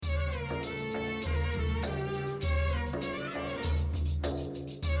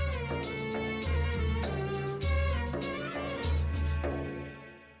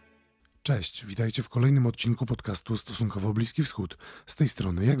Cześć, witajcie w kolejnym odcinku podcastu Stosunkowo Bliski Wschód. Z tej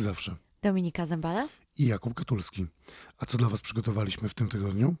strony, jak zawsze, Dominika Zembala. i Jakub Katulski. A co dla Was przygotowaliśmy w tym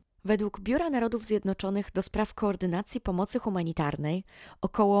tygodniu? Według Biura Narodów Zjednoczonych do spraw koordynacji pomocy humanitarnej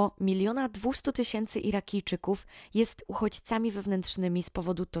około 1,2 miliona Irakijczyków jest uchodźcami wewnętrznymi z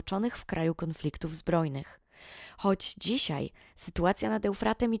powodu toczonych w kraju konfliktów zbrojnych. Choć dzisiaj sytuacja nad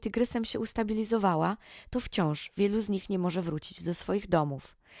Eufratem i Tygrysem się ustabilizowała, to wciąż wielu z nich nie może wrócić do swoich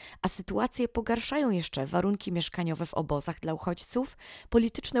domów. A sytuację pogarszają jeszcze warunki mieszkaniowe w obozach dla uchodźców,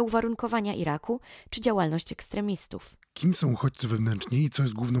 polityczne uwarunkowania Iraku czy działalność ekstremistów. Kim są uchodźcy wewnętrzni i co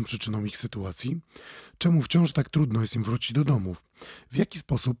jest główną przyczyną ich sytuacji? Czemu wciąż tak trudno jest im wrócić do domów? W jaki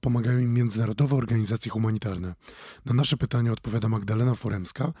sposób pomagają im międzynarodowe organizacje humanitarne? Na nasze pytania odpowiada Magdalena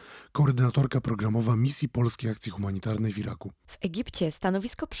Foremska, koordynatorka programowa Misji Polskiej Akcji Humanitarnej w Iraku. W Egipcie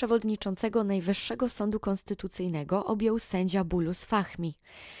stanowisko przewodniczącego Najwyższego Sądu Konstytucyjnego objął sędzia Bulus Fahmi.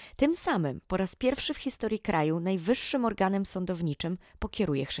 Tym samym po raz pierwszy w historii kraju najwyższym organem sądowniczym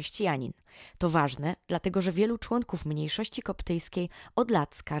pokieruje chrześcijanin. To ważne, dlatego że wielu członków mniejszości koptyjskiej od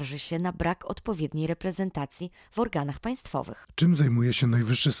lat skarży się na brak odpowiedniej reprezentacji w organach państwowych. Czym zajmuje się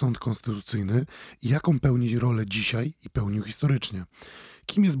Najwyższy Sąd Konstytucyjny i jaką pełni rolę dzisiaj i pełnił historycznie?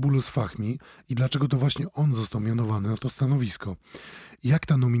 Kim jest Bulus Fahmi i dlaczego to właśnie on został mianowany na to stanowisko? Jak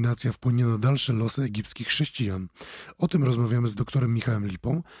ta nominacja wpłynie na dalsze losy egipskich chrześcijan? O tym rozmawiamy z doktorem Michałem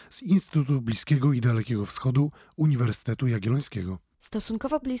Lipą z Instytutu Bliskiego i Dalekiego Wschodu Uniwersytetu Jagiellońskiego.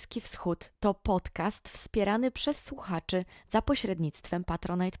 Stosunkowo Bliski Wschód to podcast wspierany przez słuchaczy za pośrednictwem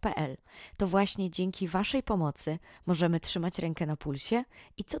patronite.pl. To właśnie dzięki Waszej pomocy możemy trzymać rękę na pulsie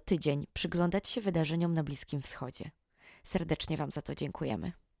i co tydzień przyglądać się wydarzeniom na Bliskim Wschodzie. Serdecznie Wam za to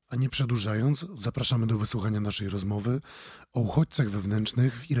dziękujemy. A nie przedłużając, zapraszamy do wysłuchania naszej rozmowy o uchodźcach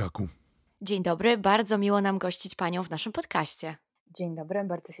wewnętrznych w Iraku. Dzień dobry, bardzo miło nam gościć Panią w naszym podcaście. Dzień dobry,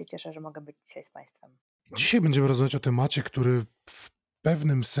 bardzo się cieszę, że mogę być dzisiaj z Państwem. Dzisiaj będziemy rozmawiać o temacie, który w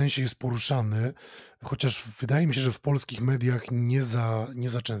pewnym sensie jest poruszany, chociaż wydaje mi się, że w polskich mediach nie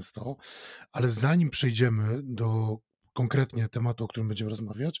za często, ale zanim przejdziemy do konkretnie tematu, o którym będziemy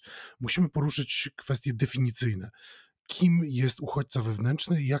rozmawiać, musimy poruszyć kwestie definicyjne. Kim jest uchodźca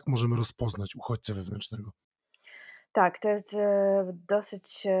wewnętrzny i jak możemy rozpoznać uchodźcę wewnętrznego? Tak, to jest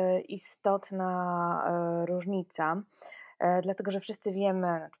dosyć istotna różnica, dlatego że wszyscy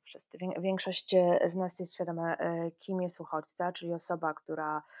wiemy, większość z nas jest świadoma, kim jest uchodźca, czyli osoba,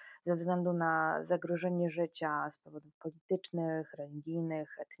 która ze względu na zagrożenie życia z powodów politycznych,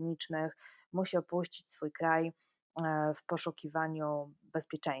 religijnych, etnicznych musi opuścić swój kraj w poszukiwaniu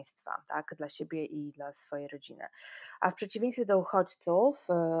bezpieczeństwa, tak, dla siebie i dla swojej rodziny. A w przeciwieństwie do uchodźców,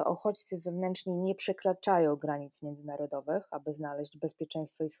 uchodźcy wewnętrzni nie przekraczają granic międzynarodowych, aby znaleźć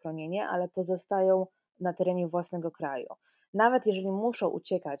bezpieczeństwo i schronienie, ale pozostają na terenie własnego kraju. Nawet jeżeli muszą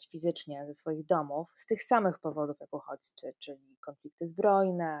uciekać fizycznie ze swoich domów z tych samych powodów jak uchodźcy, czyli konflikty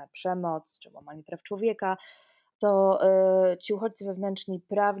zbrojne, przemoc czy łamanie praw człowieka, to ci uchodźcy wewnętrzni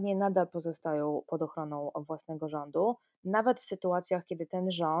prawnie nadal pozostają pod ochroną własnego rządu, nawet w sytuacjach, kiedy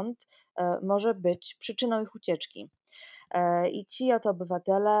ten rząd może być przyczyną ich ucieczki. I ci oto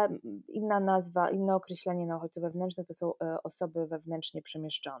obywatele, inna nazwa, inne określenie na uchodźców wewnętrznych to są osoby wewnętrznie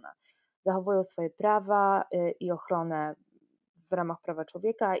przemieszczone. Zachowują swoje prawa i ochronę w ramach prawa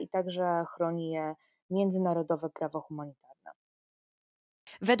człowieka i także chroni je międzynarodowe prawo humanitarne.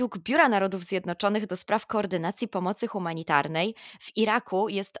 Według Biura Narodów Zjednoczonych do spraw koordynacji pomocy humanitarnej w Iraku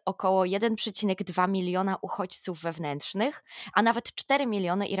jest około 1,2 miliona uchodźców wewnętrznych, a nawet 4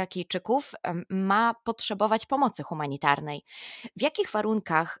 miliony Irakijczyków ma potrzebować pomocy humanitarnej. W jakich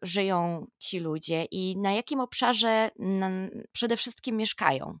warunkach żyją ci ludzie i na jakim obszarze przede wszystkim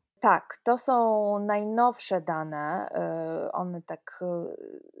mieszkają? Tak, to są najnowsze dane. One tak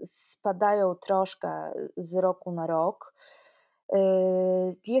spadają troszkę z roku na rok.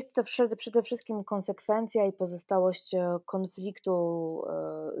 Jest to przede wszystkim konsekwencja i pozostałość konfliktu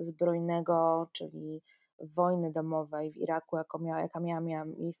zbrojnego, czyli wojny domowej w Iraku, jaka miała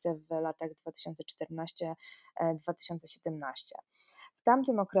miejsce w latach 2014-2017. W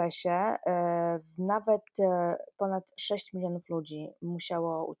tamtym okresie nawet ponad 6 milionów ludzi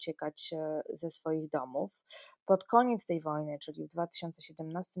musiało uciekać ze swoich domów. Pod koniec tej wojny, czyli w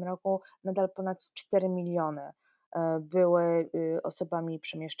 2017 roku, nadal ponad 4 miliony były osobami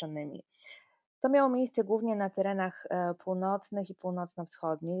przemieszczonymi. To miało miejsce głównie na terenach północnych i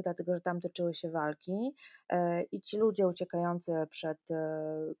północno-wschodnich, dlatego że tam toczyły się walki i ci ludzie uciekający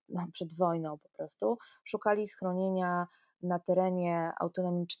przed wojną po prostu szukali schronienia na terenie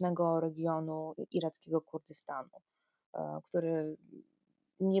autonomicznego regionu irackiego Kurdystanu, który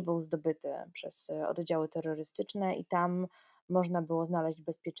nie był zdobyty przez oddziały terrorystyczne i tam można było znaleźć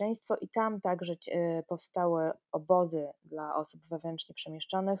bezpieczeństwo i tam także powstały obozy dla osób wewnętrznie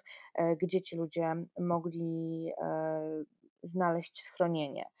przemieszczonych, gdzie ci ludzie mogli znaleźć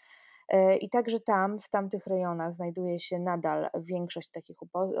schronienie. I także tam, w tamtych rejonach znajduje się nadal większość takich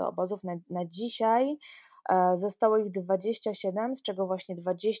obozów. Na dzisiaj zostało ich 27, z czego właśnie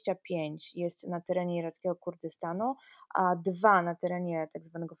 25 jest na terenie irackiego Kurdystanu, a 2 na terenie tak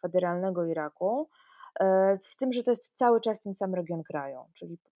zwanego federalnego Iraku, z tym, że to jest cały czas ten sam region kraju,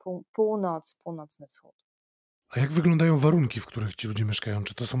 czyli północny wschód. A jak wyglądają warunki, w których ci ludzie mieszkają?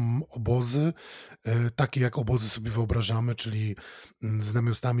 Czy to są obozy, takie jak obozy sobie wyobrażamy, czyli z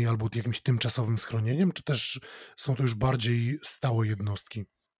namiotami albo jakimś tymczasowym schronieniem, czy też są to już bardziej stałe jednostki?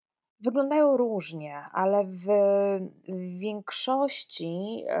 Wyglądają różnie, ale w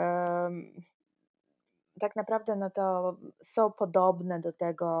większości, tak naprawdę, no to są podobne do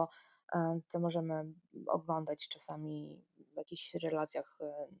tego, co możemy oglądać czasami w jakichś relacjach,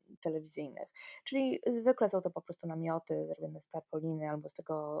 telewizyjnych. Czyli zwykle są to po prostu namioty zrobione z tarpoliny albo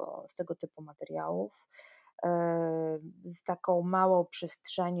z tego typu materiałów, z taką małą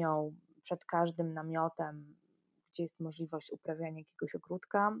przestrzenią przed każdym namiotem, gdzie jest możliwość uprawiania jakiegoś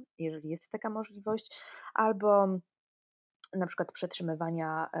ogródka, jeżeli jest taka możliwość, albo na przykład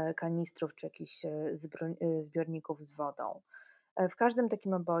przetrzymywania kanistrów czy jakichś zbiorników z wodą. W każdym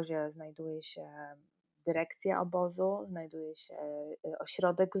takim obozie znajduje się dyrekcja obozu, znajduje się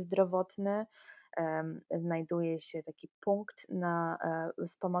ośrodek zdrowotny, znajduje się taki punkt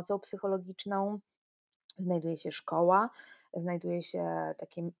z pomocą psychologiczną, znajduje się szkoła, znajduje się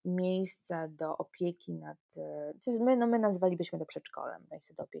takie miejsce do opieki my nazwalibyśmy to przedszkolem,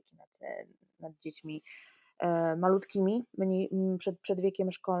 miejsce do opieki nad dziećmi malutkimi, przed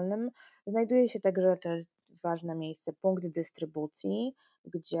wiekiem szkolnym. Znajduje się także, to jest ważne miejsce, punkt dystrybucji,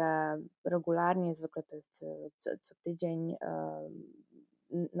 gdzie regularnie, zwykle to jest co tydzień,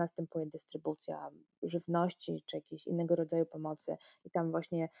 następuje dystrybucja żywności czy jakiegoś innego rodzaju pomocy i tam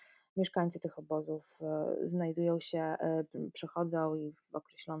właśnie mieszkańcy tych obozów znajdują się, przychodzą i w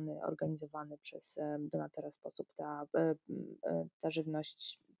określony, organizowany przez donatora sposób ta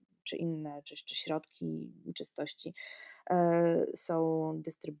żywność czy inne, czy środki czystości są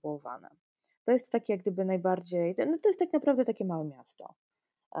dystrybuowane. To jest takie jak gdyby najbardziej, no to jest tak naprawdę takie małe miasto,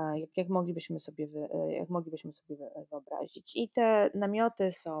 jak moglibyśmy sobie wyobrazić. I te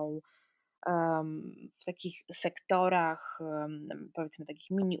namioty są w takich sektorach, powiedzmy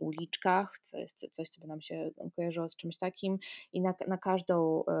takich mini uliczkach, co jest coś, co by nam się kojarzyło z czymś takim i na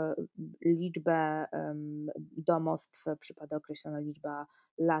każdą liczbę domostw przypada określona liczba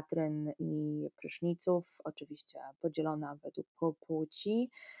latryn i pryszniców, oczywiście podzielona według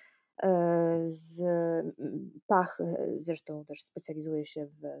płci. Pach zresztą też specjalizuje się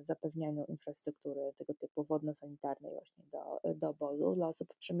w zapewnianiu infrastruktury tego typu wodno-sanitarnej właśnie do obozu dla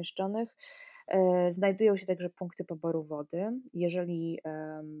osób przemieszczonych. Znajdują się także punkty poboru wody. Jeżeli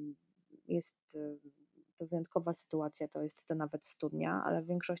jest to wyjątkowa sytuacja, to jest to nawet studnia, ale w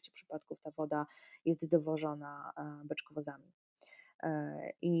większości przypadków ta woda jest dowożona beczkowozami.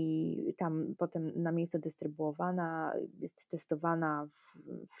 I tam potem na miejscu dystrybuowana, jest testowana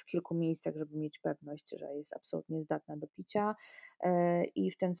w kilku miejscach, żeby mieć pewność, że jest absolutnie zdatna do picia,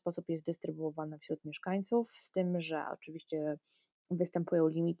 i w ten sposób jest dystrybuowana wśród mieszkańców, z tym, że oczywiście występują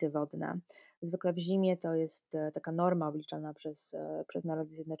limity wodne. Zwykle w zimie to jest taka norma obliczana przez Narody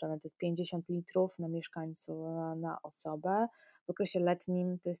Zjednoczone, to jest 50 litrów na mieszkańca na osobę, w okresie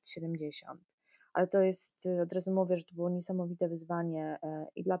letnim to jest 70. Ale to jest, od razu mówię, że to było niesamowite wyzwanie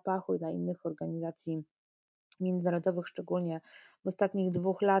i dla Pachu, i dla innych organizacji międzynarodowych, szczególnie w ostatnich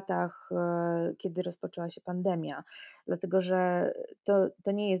 2 latach, kiedy rozpoczęła się pandemia, dlatego że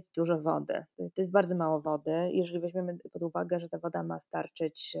to nie jest dużo wody, to jest bardzo mało wody, jeżeli weźmiemy pod uwagę, że ta woda ma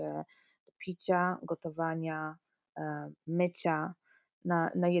starczyć do picia, gotowania, mycia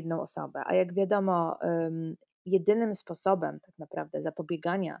na jedną osobę. A jak wiadomo, jedynym sposobem tak naprawdę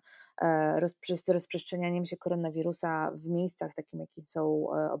zapobiegania rozprzestrzenianiem się koronawirusa w miejscach takim, jakim są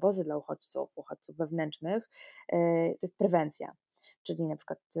obozy dla uchodźców wewnętrznych, to jest prewencja. Czyli na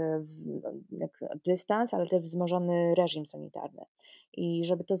przykład dystans, ale też wzmożony reżim sanitarny. I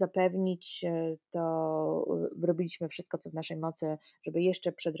żeby to zapewnić, to robiliśmy wszystko, co w naszej mocy, żeby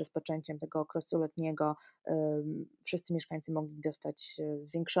jeszcze przed rozpoczęciem tego okresu letniego wszyscy mieszkańcy mogli dostać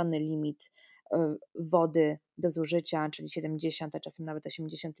zwiększony limit wody do zużycia, czyli 70, a czasem nawet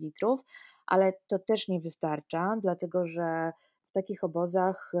 80 litrów, ale to też nie wystarcza, dlatego że w takich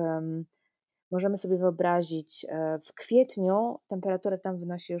obozach możemy sobie wyobrazić, w kwietniu temperatura tam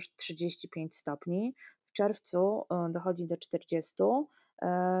wynosi już 35 stopni, w czerwcu dochodzi do 40,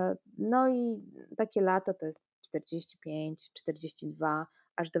 no i takie lato to jest 45, 42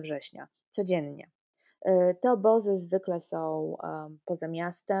 aż do września codziennie. Te obozy zwykle są poza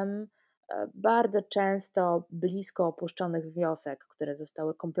miastem, bardzo często blisko opuszczonych wiosek, które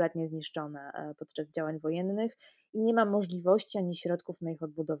zostały kompletnie zniszczone podczas działań wojennych i nie ma możliwości ani środków na ich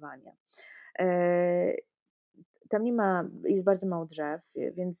odbudowanie. E, Tam nie ma, jest bardzo mało drzew,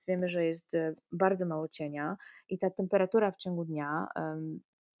 więc wiemy, że jest bardzo mało cienia i ta temperatura w ciągu dnia,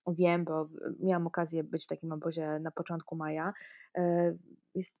 wiem, bo miałam okazję być w takim obozie na początku maja, e,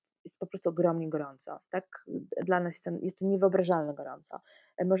 jest po prostu ogromnie gorąco. Tak? Dla nas jest to niewyobrażalnie gorąco.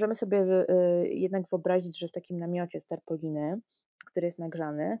 Możemy sobie jednak wyobrazić, że w takim namiocie z tarpoliny, który jest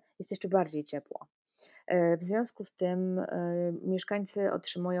nagrzany, jest jeszcze bardziej ciepło. W związku z tym mieszkańcy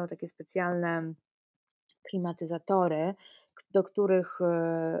otrzymują takie specjalne klimatyzatory, do których,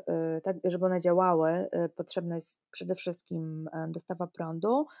 tak żeby one działały, potrzebna jest przede wszystkim dostawa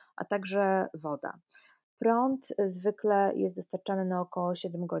prądu, a także woda. Prąd zwykle jest dostarczany na około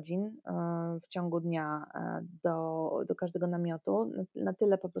 7 godzin w ciągu dnia do każdego namiotu. Na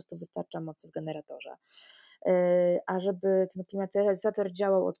tyle po prostu wystarcza mocy w generatorze. A żeby ten klimatyzator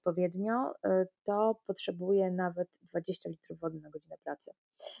działał odpowiednio, to potrzebuje nawet 20 litrów wody na godzinę pracy.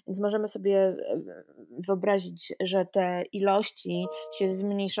 Więc możemy sobie wyobrazić, że te ilości się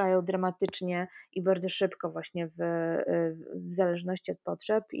zmniejszają dramatycznie i bardzo szybko właśnie w zależności od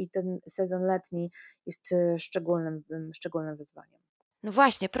potrzeb i ten sezon letni jest szczególnym wyzwaniem. No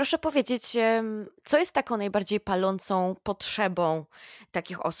właśnie, proszę powiedzieć, co jest taką najbardziej palącą potrzebą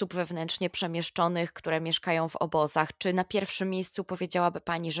takich osób wewnętrznie przemieszczonych, które mieszkają w obozach? Czy na pierwszym miejscu powiedziałaby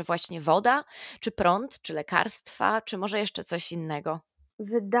Pani, że właśnie woda, czy prąd, czy lekarstwa, czy może jeszcze coś innego?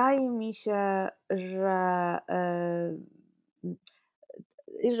 Wydaje mi się, że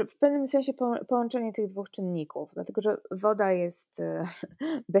w pewnym sensie połączenie tych dwóch czynników, dlatego że woda jest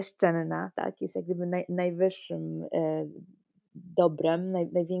bezcenna, tak? Jest jak gdyby najwyższym dobrem,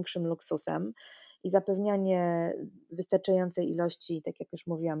 największym luksusem i zapewnianie wystarczającej ilości, tak jak już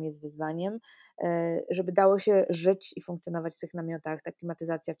mówiłam, jest wyzwaniem. Żeby dało się żyć i funkcjonować w tych namiotach, ta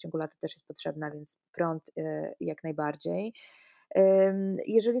klimatyzacja w ciągu lata też jest potrzebna, więc prąd jak najbardziej.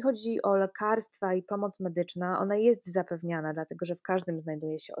 Jeżeli chodzi o lekarstwa i pomoc medyczna, ona jest zapewniana, dlatego że w każdym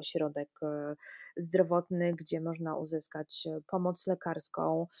znajduje się ośrodek zdrowotny, gdzie można uzyskać pomoc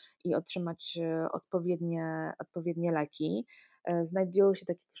lekarską i otrzymać odpowiednie leki. Znajdują się,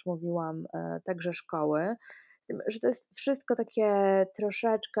 tak jak już mówiłam, także szkoły. Z tym, że to jest wszystko takie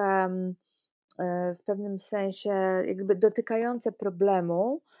troszeczkę w pewnym sensie jakby dotykające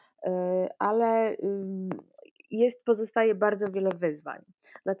problemu, ale pozostaje bardzo wiele wyzwań.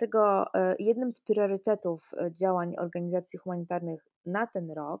 Dlatego jednym z priorytetów działań organizacji humanitarnych na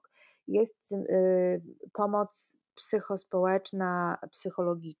ten rok jest pomoc psychospołeczna,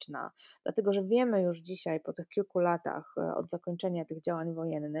 psychologiczna. Dlatego, że wiemy już dzisiaj, po tych kilku latach od zakończenia tych działań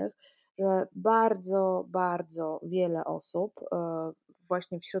wojennych, że bardzo, bardzo wiele osób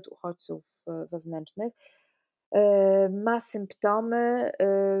właśnie wśród uchodźców wewnętrznych ma symptomy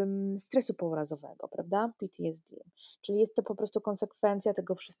stresu pourazowego, prawda? PTSD. Czyli jest to po prostu konsekwencja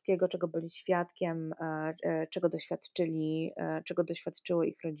tego wszystkiego, czego byli świadkiem, czego doświadczyły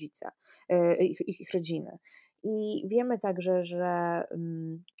ich rodzice, ich rodziny. I wiemy także, że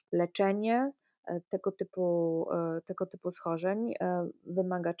leczenie tego typu schorzeń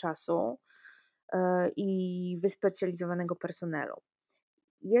wymaga czasu i wyspecjalizowanego personelu.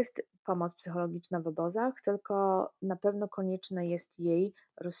 Jest pomoc psychologiczna w obozach, tylko na pewno konieczne jest jej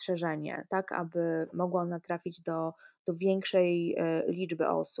rozszerzenie, tak aby mogła ona trafić do większej liczby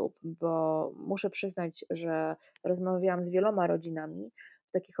osób, bo muszę przyznać, że rozmawiałam z wieloma rodzinami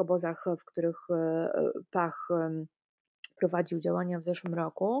w takich obozach, w których Pach prowadził działania w zeszłym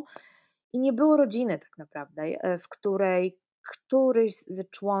roku i nie było rodziny tak naprawdę, w której któryś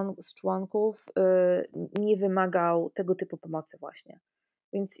z członków nie wymagał tego typu pomocy właśnie.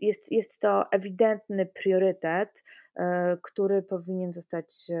 Więc jest to ewidentny priorytet, który powinien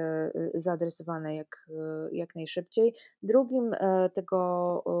zostać zaadresowany jak najszybciej. Drugim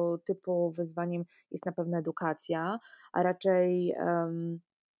tego typu wyzwaniem jest na pewno edukacja, a raczej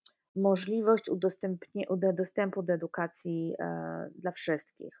możliwość dostępu do edukacji dla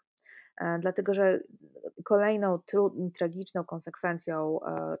wszystkich. Dlatego, że kolejną tragiczną konsekwencją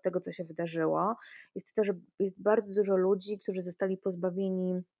tego, co się wydarzyło, jest to, że jest bardzo dużo ludzi, którzy zostali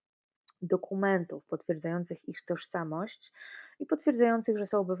pozbawieni dokumentów potwierdzających ich tożsamość i potwierdzających, że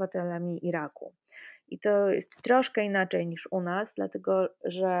są obywatelami Iraku. I to jest troszkę inaczej niż u nas, dlatego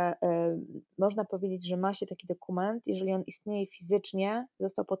że można powiedzieć, że ma się taki dokument, jeżeli on istnieje fizycznie,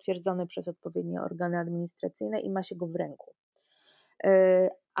 został potwierdzony przez odpowiednie organy administracyjne i ma się go w ręku.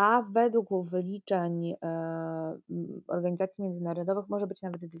 a według wyliczeń organizacji międzynarodowych może być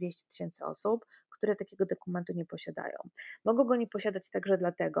nawet 200 000 osób, które takiego dokumentu nie posiadają. Mogą go nie posiadać także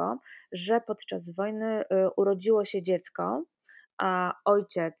dlatego, że podczas wojny urodziło się dziecko, a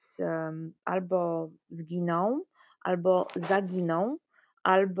ojciec albo zginął, albo zaginął,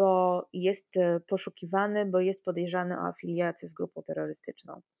 albo jest poszukiwany, bo jest podejrzany o afiliację z grupą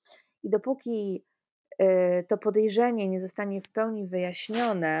terrorystyczną. I dopóki to podejrzenie nie zostanie w pełni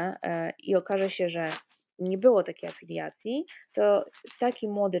wyjaśnione i okaże się, że nie było takiej afiliacji, to taki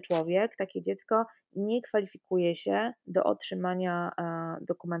młody człowiek, takie dziecko nie kwalifikuje się do otrzymania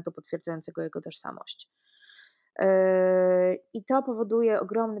dokumentu potwierdzającego jego tożsamość. I to powoduje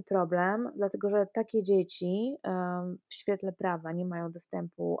ogromny problem, dlatego że takie dzieci w świetle prawa nie mają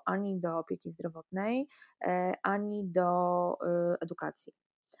dostępu ani do opieki zdrowotnej, ani do edukacji.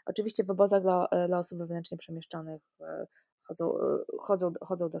 Oczywiście w obozach dla osób wewnętrznie przemieszczonych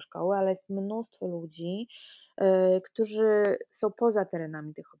chodzą do szkoły, ale jest mnóstwo ludzi, którzy są poza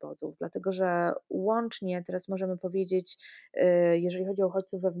terenami tych obozów, dlatego że łącznie teraz możemy powiedzieć, jeżeli chodzi o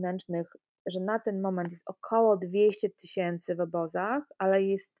uchodźców wewnętrznych, że na ten moment jest około 200 000 w obozach, ale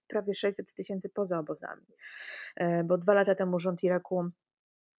jest prawie 600 000 poza obozami. Bo 2 lata temu rząd Iraku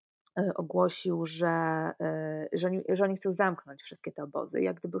ogłosił, że oni chcą zamknąć wszystkie te obozy.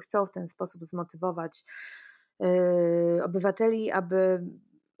 Jak gdyby chcą w ten sposób zmotywować obywateli, aby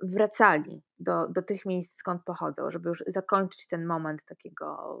wracali do tych miejsc, skąd pochodzą, żeby już zakończyć ten moment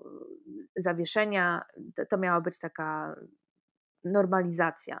takiego zawieszenia. To miała być taka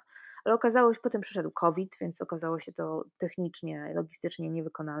normalizacja. Ale okazało się, potem przyszedł COVID, więc okazało się to technicznie, logistycznie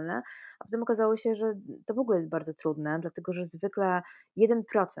niewykonalne, a potem okazało się, że to w ogóle jest bardzo trudne, dlatego że zwykle 1%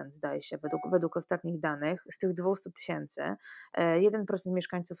 zdaje się, według ostatnich danych, z tych 200 000, 1%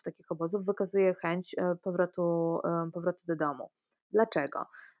 mieszkańców takich obozów wykazuje chęć powrotu do domu. Dlaczego?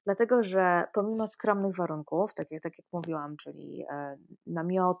 Dlatego, że pomimo skromnych warunków, tak jak mówiłam, czyli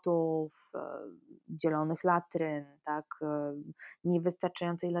namiotów, dzielonych latryn, tak,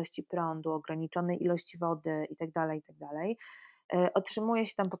 niewystarczającej ilości prądu, ograniczonej ilości wody itd., otrzymuje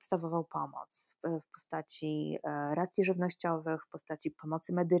się tam podstawową pomoc w postaci racji żywnościowych, w postaci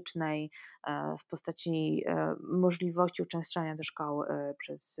pomocy medycznej, w postaci możliwości uczęszczania do szkoły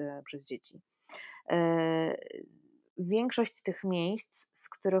przez dzieci. Większość tych miejsc, z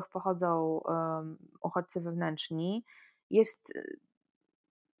których pochodzą uchodźcy wewnętrzni, jest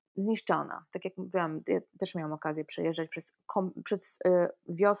zniszczona. Tak jak mówiłam, ja też miałam okazję przejeżdżać przez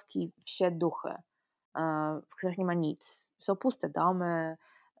wioski, wsie, duchy, w których nie ma nic. Są puste domy,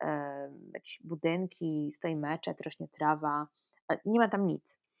 jakieś budynki, stoi meczet, rośnie trawa, nie ma tam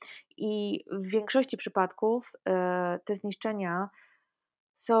nic. I w większości przypadków te zniszczenia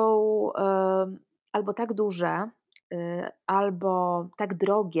są albo tak duże, albo tak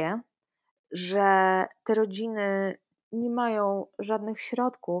drogie, że te rodziny nie mają żadnych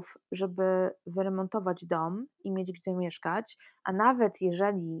środków, żeby wyremontować dom i mieć gdzie mieszkać, a nawet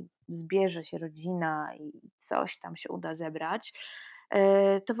jeżeli zbierze się rodzina i coś tam się uda zebrać,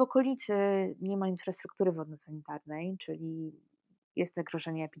 to w okolicy nie ma infrastruktury wodno-sanitarnej, czyli jest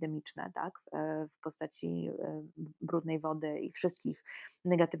zagrożenie epidemiczne, tak, w postaci brudnej wody i wszystkich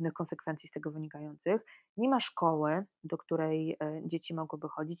negatywnych konsekwencji z tego wynikających. Nie ma szkoły, do której dzieci mogłyby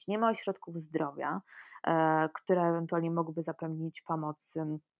chodzić, nie ma ośrodków zdrowia, które ewentualnie mogłyby zapewnić pomoc,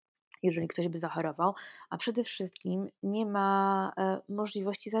 jeżeli ktoś by zachorował, a przede wszystkim nie ma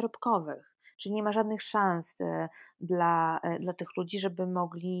możliwości zarobkowych. Czyli nie ma żadnych szans dla tych ludzi, żeby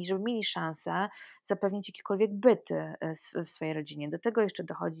mieli szansę zapewnić jakikolwiek byt w swojej rodzinie. Do tego jeszcze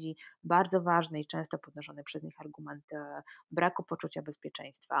dochodzi bardzo ważny i często podnoszony przez nich argument braku poczucia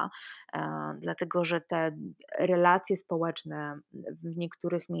bezpieczeństwa, dlatego że te relacje społeczne w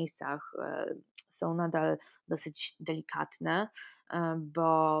niektórych miejscach są nadal dosyć delikatne,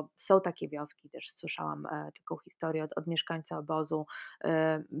 bo są takie wioski, też słyszałam taką historię od mieszkańca obozu.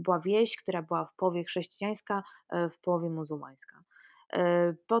 Była wieś, która była w połowie chrześcijańska, w połowie muzułmańska.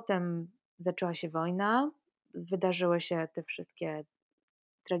 Potem zaczęła się wojna, wydarzyły się te wszystkie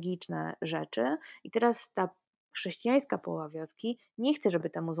tragiczne rzeczy i teraz ta chrześcijańska połowa wioski nie chce, żeby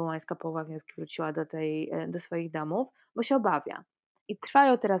ta muzułmańska połowa wioski wróciła do swoich domów, bo się obawia. I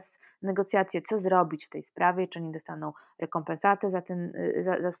trwają teraz negocjacje, co zrobić w tej sprawie, czy oni dostaną rekompensatę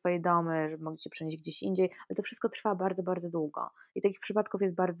za swoje domy, żeby mogli się przenieść gdzieś indziej, ale to wszystko trwa bardzo, bardzo długo. I takich przypadków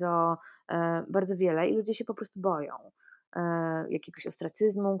jest bardzo wiele i ludzie się po prostu boją jakiegoś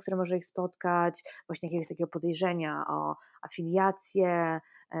ostracyzmu, który może ich spotkać, właśnie jakiegoś takiego podejrzenia o afiliację,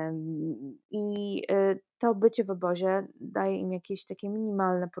 i to bycie w obozie daje im jakieś takie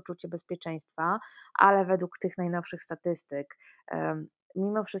minimalne poczucie bezpieczeństwa, ale według tych najnowszych statystyk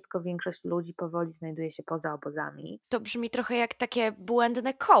mimo wszystko większość ludzi powoli znajduje się poza obozami. To brzmi trochę jak takie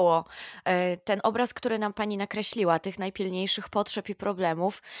błędne koło. Ten obraz, który nam pani nakreśliła, tych najpilniejszych potrzeb i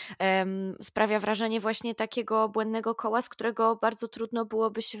problemów, sprawia wrażenie właśnie takiego błędnego koła, z którego bardzo trudno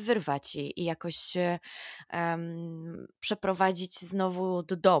byłoby się wyrwać i jakoś się przeprowadzić znowu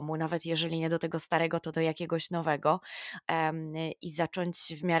do domu, nawet jeżeli nie do tego starego, to do jakiegoś nowego, i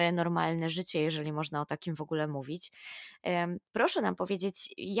zacząć w miarę normalne życie, jeżeli można o takim w ogóle mówić. Proszę nam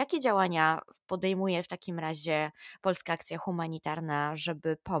powiedzieć, jakie działania podejmuje w takim razie Polska Akcja Humanitarna,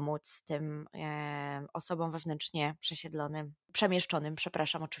 żeby pomóc tym osobom wewnętrznie przemieszczonym,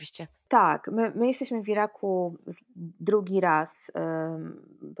 przepraszam oczywiście. Tak, my jesteśmy w Iraku już drugi raz.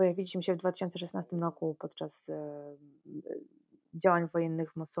 Pojawiliśmy się w 2016 roku podczas działań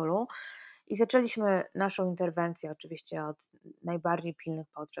wojennych w Mosulu i zaczęliśmy naszą interwencję oczywiście od najbardziej pilnych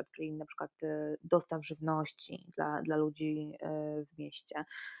potrzeb, czyli na przykład dostaw żywności dla ludzi w mieście,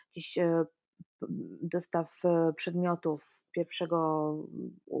 jakichś dostaw przedmiotów pierwszego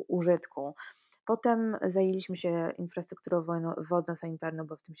użytku. Potem zajęliśmy się infrastrukturą wodno-sanitarną,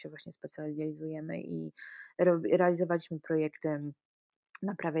 bo w tym się właśnie specjalizujemy i realizowaliśmy projekty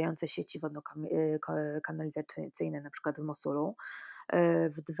naprawiające sieci wodno-kanalizacyjne, na przykład w Mosulu.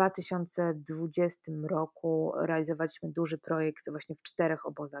 W 2020 roku realizowaliśmy duży projekt właśnie w 4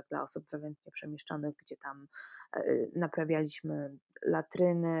 obozach dla osób wewnętrznie przemieszczonych, gdzie tam naprawialiśmy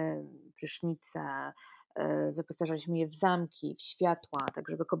latryny, prysznice, wyposażaliśmy je w zamki, w światła, tak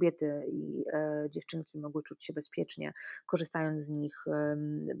żeby kobiety i dziewczynki mogły czuć się bezpiecznie, korzystając z nich.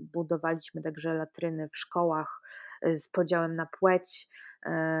 Budowaliśmy także latryny w szkołach z podziałem na płeć,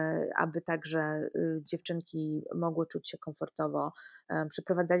 aby także dziewczynki mogły czuć się komfortowo.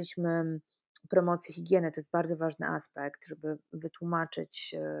 Przeprowadzaliśmy promocję higieny, to jest bardzo ważny aspekt, żeby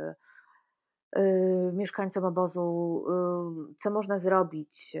wytłumaczyć mieszkańcom obozu, co można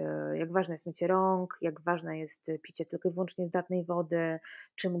zrobić, jak ważne jest mycie rąk, jak ważne jest picie tylko i wyłącznie zdatnej wody,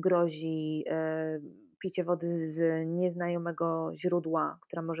 czym grozi picie wody z nieznajomego źródła,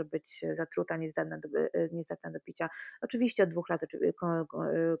 która może być zatruta, niezdatna do picia. Oczywiście od 2 lat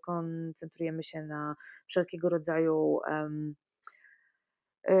koncentrujemy się na wszelkiego rodzaju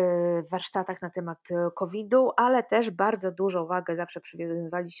warsztatach na temat COVID-u, ale też bardzo dużą wagę zawsze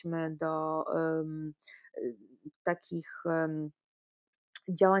przywiązywaliśmy do takich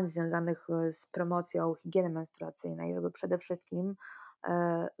działań związanych z promocją higieny menstruacyjnej, żeby przede wszystkim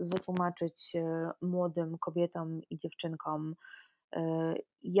wytłumaczyć młodym kobietom i dziewczynkom,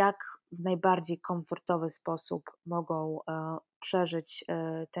 jak w najbardziej komfortowy sposób mogą przeżyć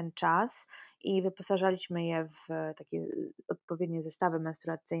ten czas i wyposażaliśmy je w takie odpowiednie zestawy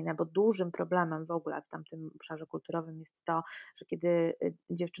menstruacyjne, bo dużym problemem w ogóle w tamtym obszarze kulturowym jest to, że kiedy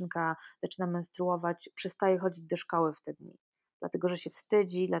dziewczynka zaczyna menstruować, przestaje chodzić do szkoły w te dni. Dlatego, że się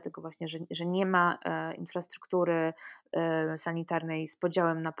wstydzi, dlatego właśnie, że nie ma infrastruktury sanitarnej z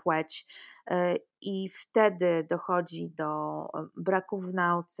podziałem na płeć, i wtedy dochodzi do braków w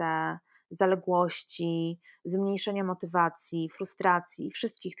nauce, zaległości, zmniejszenia motywacji, frustracji i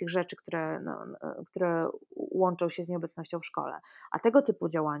wszystkich tych rzeczy, które łączą się z nieobecnością w szkole. A tego typu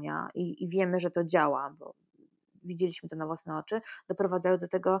działania, i wiemy, że to działa, bo widzieliśmy to na własne oczy, doprowadzają do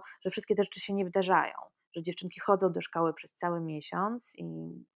tego, że wszystkie te rzeczy się nie wydarzają, że dziewczynki chodzą do szkoły przez cały miesiąc i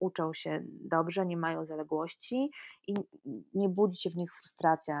uczą się dobrze, nie mają zaległości i nie budzi się w nich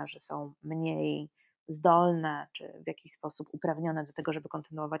frustracja, że są mniej zdolne czy w jakiś sposób uprawnione do tego, żeby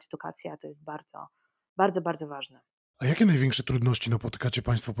kontynuować edukację, a to jest bardzo, bardzo, bardzo ważne. A jakie największe trudności napotykacie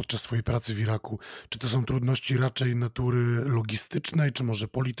Państwo podczas swojej pracy w Iraku? Czy to są trudności raczej natury logistycznej, czy może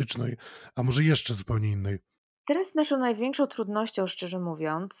politycznej, a może jeszcze zupełnie innej? Teraz naszą największą trudnością, szczerze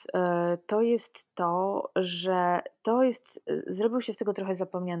mówiąc, to jest to, że zrobił się z tego trochę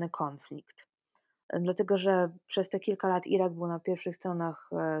zapomniany konflikt. Dlatego, że przez te kilka lat Irak był na pierwszych stronach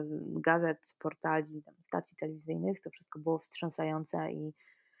gazet, portali, tam stacji telewizyjnych. To wszystko było wstrząsające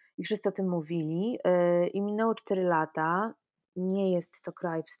i wszyscy o tym mówili. I minęło 4 lata. Nie jest to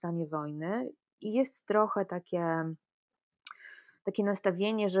kraj w stanie wojny i jest trochę takie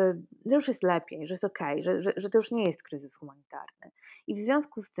nastawienie, że już jest lepiej, że jest okej, że to już nie jest kryzys humanitarny. I w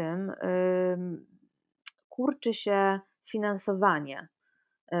związku z tym kurczy się finansowanie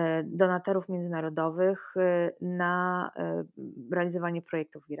donatorów międzynarodowych na realizowanie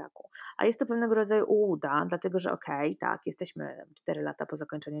projektów w Iraku. A jest to pewnego rodzaju ułuda, dlatego że okej, tak, jesteśmy 4 lata po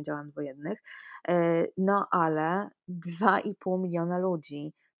zakończeniu działań wojennych, no ale 2,5 miliona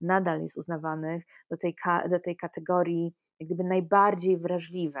ludzi nadal jest uznawanych do tej kategorii jak gdyby najbardziej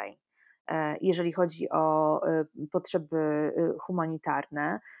wrażliwej, jeżeli chodzi o potrzeby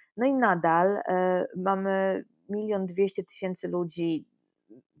humanitarne. No i nadal mamy 1,2 miliona ludzi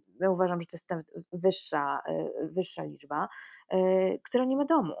ja uważam, że to jest nawet wyższa liczba, która nie ma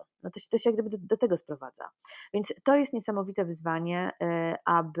domu. No to się jak gdyby do tego sprowadza. Więc to jest niesamowite wyzwanie,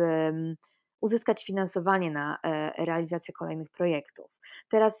 aby uzyskać finansowanie na realizację kolejnych projektów.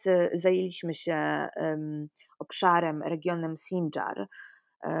 Teraz zajęliśmy się obszarem, regionem Sinjar,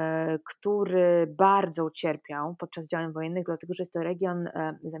 który bardzo ucierpiał podczas działań wojennych, dlatego że jest to region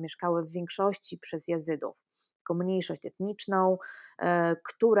zamieszkały w większości przez Jazydów, taką mniejszość etniczną,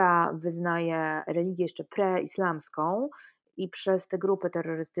 która wyznaje religię jeszcze preislamską i przez te grupy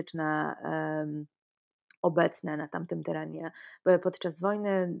terrorystyczne obecne na tamtym terenie podczas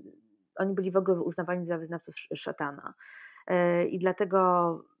wojny, oni byli w ogóle uznawani za wyznawców szatana. I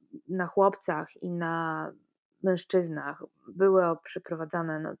dlatego na chłopcach i na mężczyznach było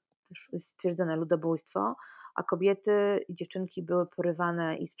przyprowadzane, no, też stwierdzone ludobójstwo, a kobiety i dziewczynki były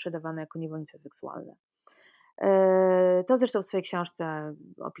porywane i sprzedawane jako niewolnice seksualne. To zresztą w swojej książce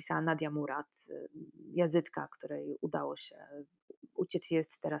opisała Nadia Murad, Jazydka, której udało się uciec,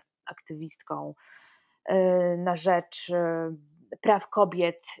 jest teraz aktywistką na rzecz praw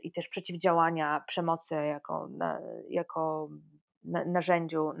kobiet i też przeciwdziałania przemocy jako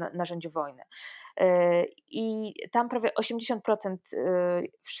narzędziu wojny. I tam prawie 80%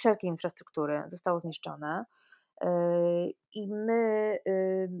 wszelkiej infrastruktury zostało zniszczone. I my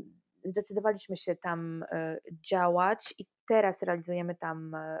zdecydowaliśmy się tam działać i teraz realizujemy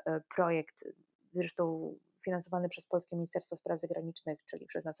tam projekt, zresztą finansowany przez Polskie Ministerstwo Spraw Zagranicznych, czyli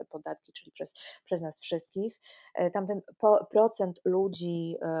przez nasze podatki, czyli przez nas wszystkich. Tamten procent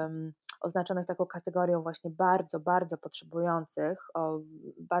ludzi oznaczonych taką kategorią właśnie bardzo, bardzo potrzebujących,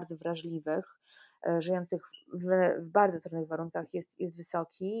 bardzo wrażliwych, żyjących w bardzo trudnych warunkach jest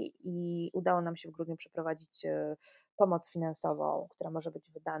wysoki i udało nam się w grudniu przeprowadzić pomoc finansową, która może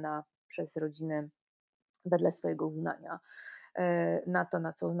być wydana przez rodziny wedle swojego uznania na to,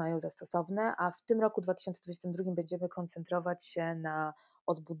 na co uznają za stosowne, a w tym roku 2022 będziemy koncentrować się na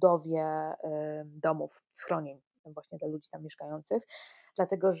odbudowie domów, schronień właśnie dla ludzi tam mieszkających,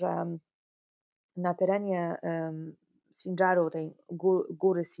 dlatego że na terenie Sinjaru, tej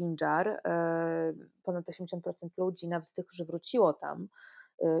góry Sinjar, ponad 80% ludzi, nawet tych, którzy wróciło tam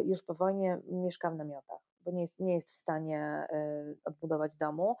już po wojnie, mieszka w namiotach, bo nie jest w stanie odbudować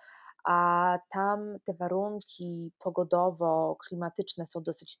domu, a tam te warunki pogodowo-klimatyczne są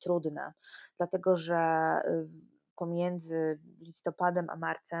dosyć trudne, dlatego że pomiędzy listopadem a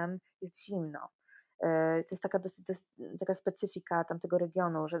marcem jest zimno. To jest taka specyfika tamtego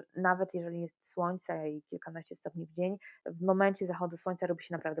regionu, że nawet jeżeli jest słońce i kilkanaście stopni w dzień, w momencie zachodu słońca robi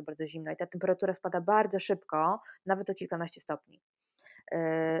się naprawdę bardzo zimno i ta temperatura spada bardzo szybko, nawet o kilkanaście stopni.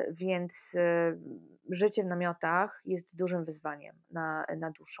 Więc życie w namiotach jest dużym wyzwaniem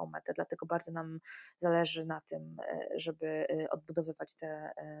na dłuższą metę, dlatego bardzo nam zależy na tym, żeby odbudowywać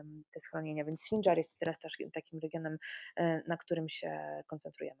te schronienia. Więc Sinjar jest teraz też takim regionem, na którym się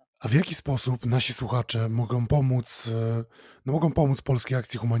koncentrujemy. A w jaki sposób nasi słuchacze mogą pomóc Polskiej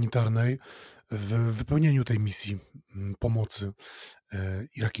Akcji Humanitarnej w wypełnieniu tej misji pomocy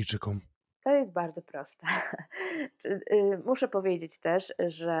Irakijczykom? To jest bardzo proste. Muszę powiedzieć też,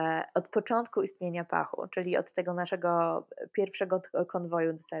 że od początku istnienia Pachu, czyli od tego naszego pierwszego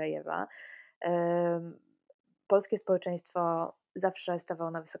konwoju do Sarajewa, polskie społeczeństwo zawsze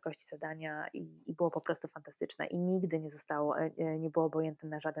stawało na wysokości zadania i było po prostu fantastyczne i nigdy nie było obojętne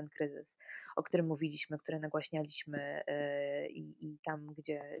na żaden kryzys, o którym mówiliśmy, który nagłaśnialiśmy i tam,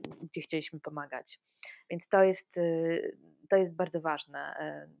 gdzie chcieliśmy pomagać. Więc to jest bardzo ważne,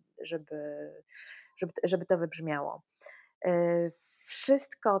 żeby, żeby to wybrzmiało.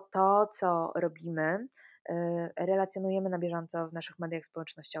 Wszystko to, co robimy, relacjonujemy na bieżąco w naszych mediach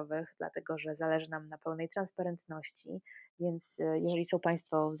społecznościowych, dlatego że zależy nam na pełnej transparentności, więc jeżeli są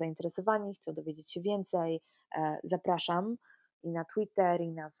Państwo zainteresowani, chcą dowiedzieć się więcej, zapraszam i na Twitter,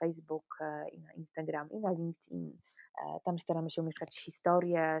 i na Facebook, i na Instagram, i na LinkedIn. Tam staramy się umieszczać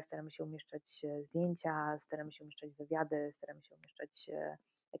historie, staramy się umieszczać zdjęcia, staramy się umieszczać wywiady, staramy się umieszczać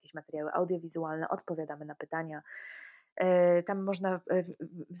jakieś materiały audiowizualne, odpowiadamy na pytania. Tam można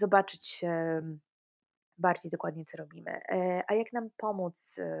zobaczyć bardziej dokładnie, co robimy. A jak nam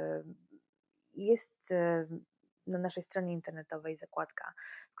pomóc? Jest na naszej stronie internetowej zakładka,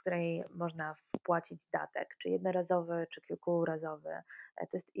 w której można wpłacić datek, czy jednorazowy, czy kilkurazowy. To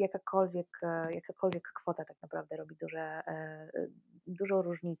jest jakakolwiek kwota tak naprawdę robi dużą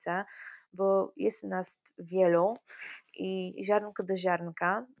różnicę, bo jest nas wielu i ziarnko do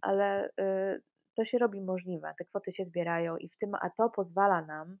ziarnka, ale to się robi możliwe, te kwoty się zbierają a to pozwala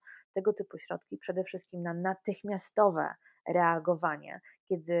nam tego typu środki przede wszystkim na natychmiastowe reagowanie,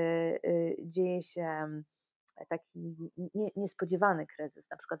 kiedy dzieje się taki niespodziewany kryzys.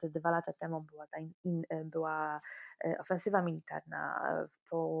 Na przykład 2 lata temu była ofensywa militarna w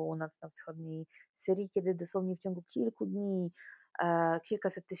północno-wschodniej Syrii, kiedy dosłownie w ciągu kilku dni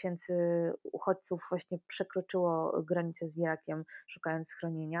kilkaset tysięcy uchodźców właśnie przekroczyło granicę z Irakiem, szukając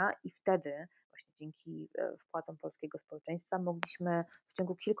schronienia, i wtedy właśnie dzięki wpłatom polskiego społeczeństwa mogliśmy w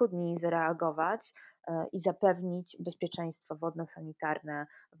ciągu kilku dni zareagować i zapewnić bezpieczeństwo wodno-sanitarne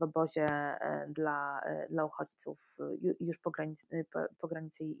w obozie dla uchodźców już po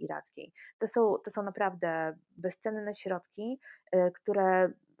granicy irackiej. To są naprawdę bezcenne środki,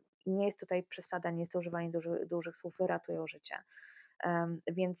 które, nie jest tutaj przesada, nie jest to używanie dużych słów, ratują życie.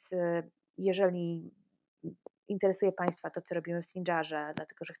 Więc jeżeli interesuje Państwa to, co robimy w Sinjarze,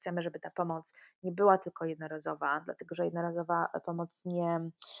 dlatego że chcemy, żeby ta pomoc nie była tylko jednorazowa, dlatego że jednorazowa pomoc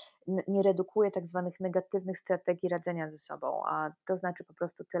nie redukuje tak zwanych negatywnych strategii radzenia ze sobą, a to znaczy po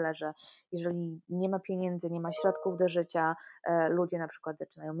prostu tyle, że jeżeli nie ma pieniędzy, nie ma środków do życia, ludzie na przykład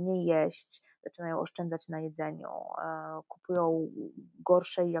zaczynają mniej jeść, zaczynają oszczędzać na jedzeniu, kupują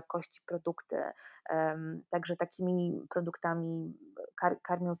gorszej jakości produkty, także takimi produktami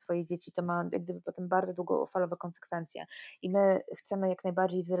karmią swoje dzieci, to ma jak gdyby potem bardzo długofalowe konsekwencje. I my chcemy jak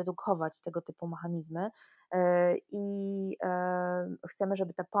najbardziej zredukować tego typu mechanizmy i chcemy,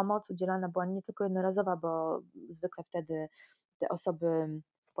 żeby ta pomoc udzielana była nie tylko jednorazowa, bo zwykle wtedy te osoby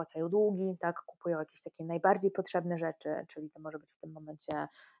spłacają długi, tak, kupują jakieś takie najbardziej potrzebne rzeczy, czyli to może być w tym momencie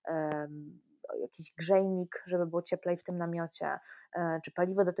jakiś grzejnik, żeby było cieplej w tym namiocie, czy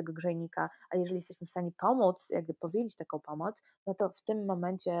paliwo do tego grzejnika, a jeżeli jesteśmy w stanie pomóc, jakby powiedzieć taką pomoc, no to w tym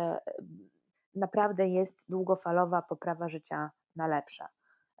momencie naprawdę jest długofalowa poprawa życia na lepsze.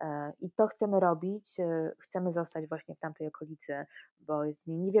 I to chcemy robić, chcemy zostać właśnie w tamtej okolicy, bo jest w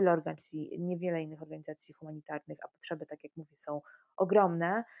niej niewiele innych organizacji humanitarnych, a potrzeby, tak jak mówię, są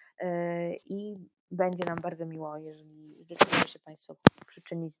ogromne i będzie nam bardzo miło, jeżeli zdecydują się Państwo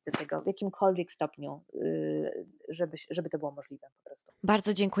przyczynić do tego w jakimkolwiek stopniu, żeby to było możliwe po prostu.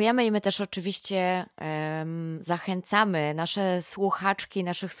 Bardzo dziękujemy i my też oczywiście zachęcamy nasze słuchaczki,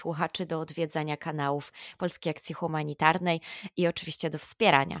 naszych słuchaczy do odwiedzania kanałów Polskiej Akcji Humanitarnej i oczywiście do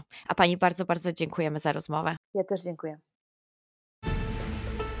wspierania. A Pani bardzo, bardzo dziękujemy za rozmowę. Ja też dziękuję.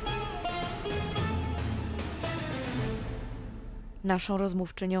 Naszą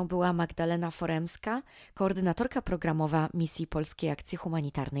rozmówczynią była Magdalena Foremska, koordynatorka programowa Misji Polskiej Akcji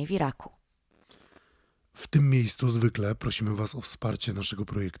Humanitarnej w Iraku. W tym miejscu zwykle prosimy Was o wsparcie naszego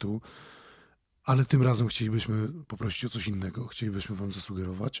projektu, ale tym razem chcielibyśmy poprosić o coś innego. Chcielibyśmy Wam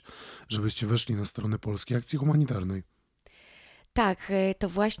zasugerować, żebyście weszli na stronę Polskiej Akcji Humanitarnej. Tak, to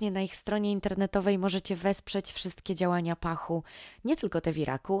właśnie na ich stronie internetowej możecie wesprzeć wszystkie działania Pachu, nie tylko te w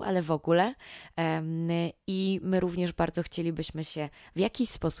Iraku, ale w ogóle. I my również bardzo chcielibyśmy się w jakiś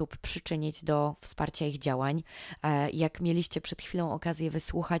sposób przyczynić do wsparcia ich działań. Jak mieliście przed chwilą okazję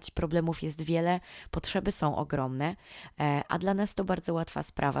wysłuchać, problemów jest wiele, potrzeby są ogromne, a dla nas to bardzo łatwa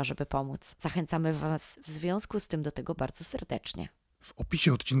sprawa, żeby pomóc. Zachęcamy Was w związku z tym do tego bardzo serdecznie. W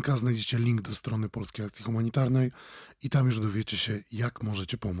opisie odcinka znajdziecie link do strony Polskiej Akcji Humanitarnej i tam już dowiecie się, jak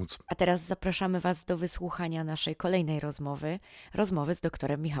możecie pomóc. A teraz zapraszamy Was do wysłuchania naszej kolejnej rozmowy z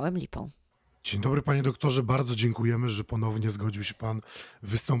doktorem Michałem Lipą. Dzień dobry, panie doktorze, bardzo dziękujemy, że ponownie zgodził się pan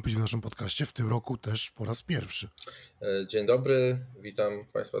wystąpić w naszym podcaście, w tym roku też po raz pierwszy. Dzień dobry, witam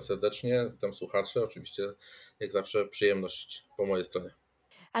Państwa serdecznie, witam słuchaczy, oczywiście jak zawsze przyjemność po mojej stronie.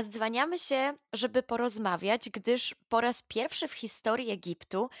 A zdzwaniamy się, żeby porozmawiać, gdyż po raz pierwszy w historii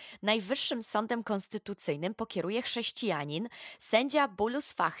Egiptu Najwyższym Sądem Konstytucyjnym pokieruje chrześcijanin, sędzia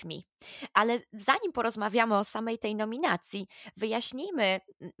Bulus Fahmi. Ale zanim porozmawiamy o samej tej nominacji, wyjaśnijmy,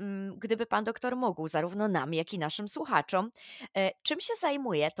 gdyby pan doktor mógł, zarówno nam, jak i naszym słuchaczom, czym się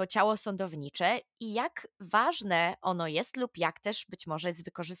zajmuje to ciało sądownicze i jak ważne ono jest lub jak też być może jest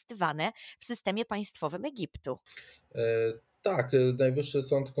wykorzystywane w systemie państwowym Egiptu. Tak, Najwyższy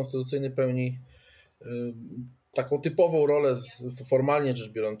Sąd Konstytucyjny pełni taką typową rolę, formalnie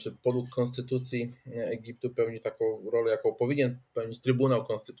rzecz biorąc, czy podług konstytucji Egiptu pełni taką rolę, jaką powinien pełnić Trybunał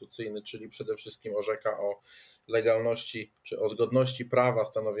Konstytucyjny, czyli przede wszystkim orzeka o legalności czy o zgodności prawa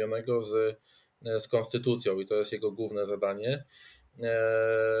stanowionego z konstytucją i to jest jego główne zadanie.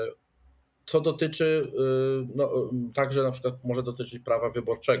 Co dotyczy, także na przykład może dotyczyć prawa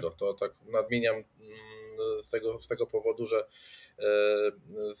wyborczego, to tak nadmieniam z tego powodu, że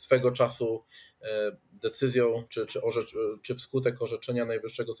swego czasu decyzją czy wskutek orzeczenia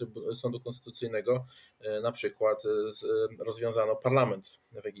Najwyższego Sądu Konstytucyjnego na przykład rozwiązano parlament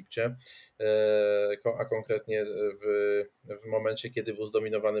w Egipcie, a konkretnie w momencie, kiedy był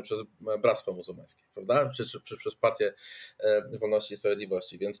zdominowany przez Bractwo Muzułmańskie, prawda? Czy przez Partię Wolności i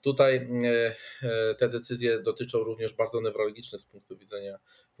Sprawiedliwości. Więc tutaj te decyzje dotyczą również bardzo newralgicznych z punktu widzenia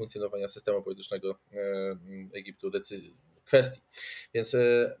funkcjonowania systemu politycznego Egiptu kwestii. Więc,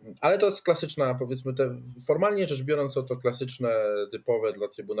 ale to jest klasyczna, powiedzmy, formalnie rzecz biorąc, są to klasyczne, typowe dla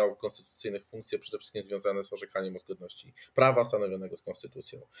Trybunałów Konstytucyjnych funkcje, przede wszystkim związane z orzekaniem o zgodności prawa stanowionego z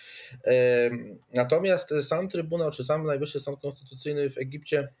konstytucją. Natomiast sam Trybunał, czy sam Najwyższy Sąd Konstytucyjny w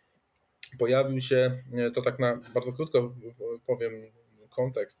Egipcie pojawił się, to tak na bardzo krótko powiem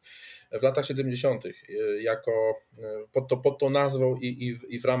kontekst, w latach 70. jako pod tą nazwą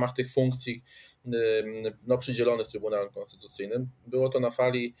i w ramach tych funkcji przydzielonych Trybunałem Konstytucyjnym. Było to na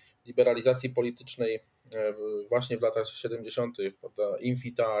fali liberalizacji politycznej właśnie w latach 70., prawda,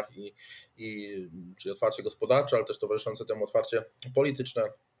 infitach czyli otwarcie gospodarcze, ale też towarzyszące temu otwarcie polityczne,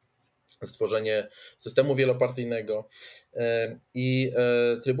 stworzenie systemu wielopartyjnego i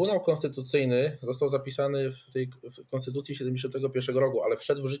Trybunał Konstytucyjny został zapisany w tej Konstytucji 71 roku, ale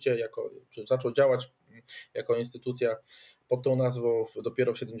wszedł w życie czy zaczął działać jako instytucja pod tą nazwą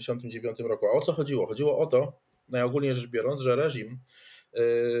dopiero w 79 roku. A o co chodziło? Chodziło o to, najogólniej rzecz biorąc, że reżim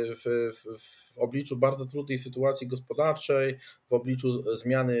w obliczu bardzo trudnej sytuacji gospodarczej, w obliczu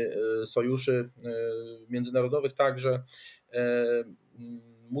zmiany sojuszy międzynarodowych także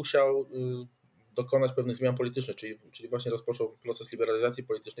musiał dokonać pewnych zmian politycznych, czyli właśnie rozpoczął proces liberalizacji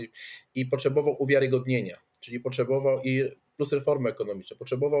politycznej i potrzebował uwiarygodnienia, czyli potrzebował plus reformy ekonomiczne,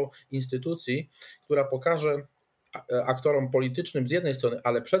 potrzebował instytucji, która pokaże aktorom politycznym z jednej strony,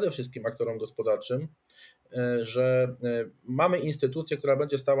 ale przede wszystkim aktorom gospodarczym, że mamy instytucję, która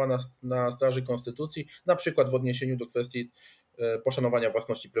będzie stała na straży konstytucji, na przykład w odniesieniu do kwestii poszanowania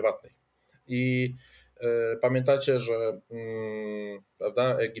własności prywatnej. I pamiętacie, że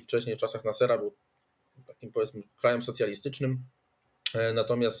prawda, Egipt wcześniej w czasach Nasera był takim, powiedzmy, krajem socjalistycznym,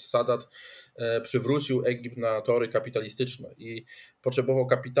 natomiast Sadat przywrócił Egipt na tory kapitalistyczne i potrzebował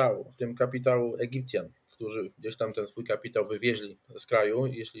kapitału, w tym kapitału Egipcjan, którzy gdzieś tam ten swój kapitał wywieźli z kraju,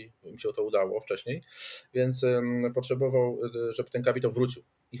 jeśli im się to udało wcześniej, więc potrzebował, żeby ten kapitał wrócił.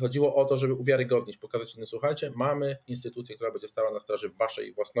 I chodziło o to, żeby uwiarygodnić, pokazać innym, słuchajcie, mamy instytucję, która będzie stała na straży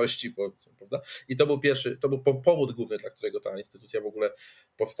waszej własności, prawda? I to był powód główny, dla którego ta instytucja w ogóle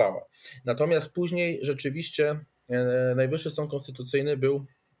powstała. Natomiast później rzeczywiście Najwyższy Sąd Konstytucyjny był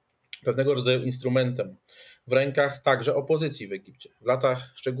pewnego rodzaju instrumentem w rękach także opozycji w Egipcie. W latach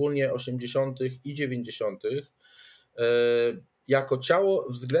szczególnie 80. i 90. jako ciało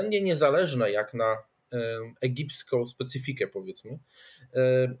względnie niezależne jak na egipską specyfikę, powiedzmy,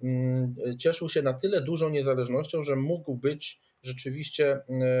 cieszył się na tyle dużą niezależnością, że mógł być rzeczywiście,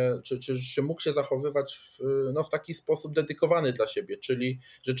 czy mógł się zachowywać w taki sposób dedykowany dla siebie, czyli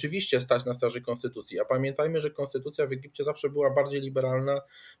rzeczywiście stać na straży konstytucji. A pamiętajmy, że konstytucja w Egipcie zawsze była bardziej liberalna,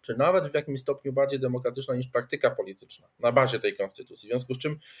 czy nawet w jakimś stopniu bardziej demokratyczna niż praktyka polityczna na bazie tej konstytucji. W związku z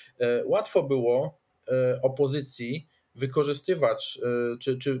czym łatwo było opozycji wykorzystywać,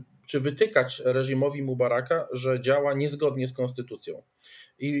 czy wytykać reżimowi Mubaraka, że działa niezgodnie z konstytucją.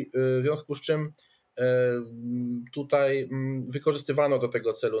 I w związku z czym tutaj wykorzystywano do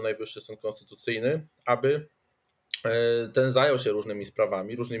tego celu Najwyższy Sąd Konstytucyjny, aby ten zajął się różnymi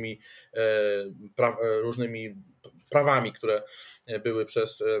sprawami, różnymi prawami, które były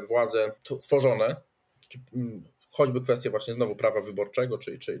przez władzę tworzone, choćby kwestie właśnie znowu prawa wyborczego,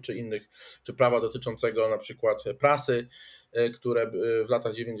 czy innych, czy prawa dotyczącego na przykład prasy, które w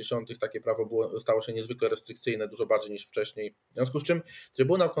latach 90. takie prawo stało się niezwykle restrykcyjne, dużo bardziej niż wcześniej. W związku z czym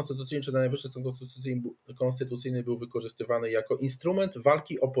Trybunał Konstytucyjny, czy Najwyższy Sąd Konstytucyjny był wykorzystywany jako instrument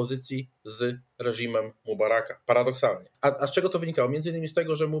walki opozycji z reżimem Mubaraka. Paradoksalnie. A z czego to wynikało? Między innymi z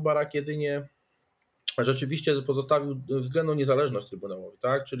tego, że Mubarak jedynie rzeczywiście pozostawił względną niezależność Trybunałowi,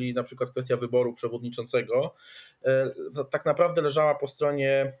 tak? Czyli na przykład kwestia wyboru przewodniczącego tak naprawdę leżała po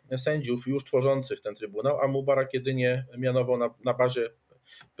stronie sędziów już tworzących ten Trybunał, a Mubarak jedynie mianował na bazie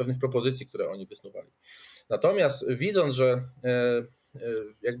pewnych propozycji, które oni wysnuwali. Natomiast widząc, że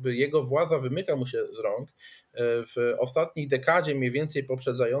jakby jego władza wymyka mu się z rąk, w ostatniej dekadzie mniej więcej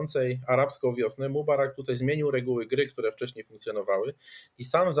poprzedzającej arabską wiosnę Mubarak tutaj zmienił reguły gry, które wcześniej funkcjonowały i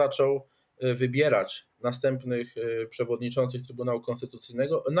sam zaczął wybierać następnych przewodniczących Trybunału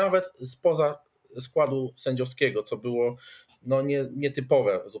Konstytucyjnego, nawet spoza składu sędziowskiego, co było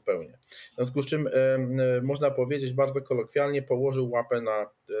nietypowe zupełnie. W związku z czym można powiedzieć bardzo kolokwialnie, położył łapę na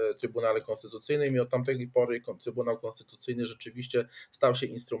Trybunale Konstytucyjnym i od tamtej pory Trybunał Konstytucyjny rzeczywiście stał się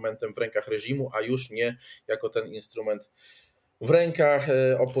instrumentem w rękach reżimu, a już nie jako ten instrument w rękach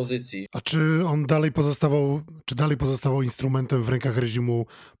opozycji. A czy on dalej pozostawał instrumentem w rękach reżimu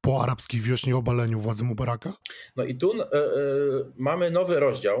po arabskiej wiośnie, obaleniu władzy Mubaraka? No i tu mamy nowy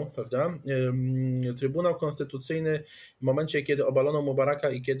rozdział, prawda? Trybunał Konstytucyjny w momencie, kiedy obalono Mubaraka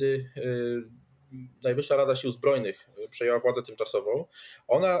i kiedy Najwyższa Rada Sił Zbrojnych przejęła władzę tymczasową,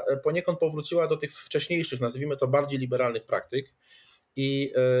 ona poniekąd powróciła do tych wcześniejszych, nazwijmy to bardziej liberalnych praktyk.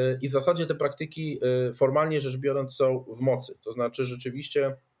 I w zasadzie te praktyki formalnie rzecz biorąc są w mocy. To znaczy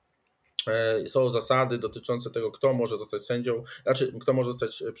rzeczywiście są zasady dotyczące tego, kto może zostać sędzią, kto może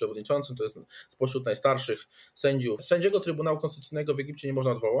zostać przewodniczącym, to jest spośród najstarszych sędziów. Sędziego Trybunału Konstytucyjnego w Egipcie nie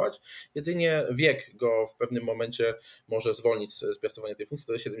można odwołać, jedynie wiek go w pewnym momencie może zwolnić z piastowania tej funkcji,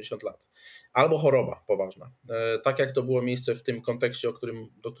 to jest 70 lat. Albo choroba poważna, tak jak to było miejsce w tym kontekście,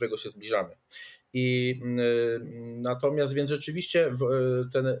 do którego się zbliżamy. Natomiast więc rzeczywiście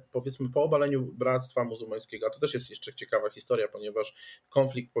ten, powiedzmy, po obaleniu Bractwa Muzułmańskiego, a to też jest jeszcze ciekawa historia, ponieważ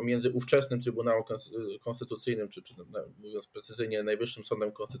konflikt pomiędzy ówczesnym Trybunałem Konstytucyjnym, czy mówiąc precyzyjnie Najwyższym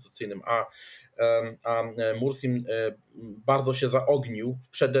Sądem Konstytucyjnym, a Mursim bardzo się zaognił w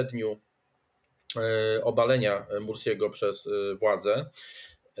przededniu obalenia Mursiego przez władzę,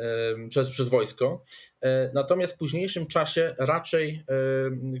 przez wojsko. Natomiast w późniejszym czasie raczej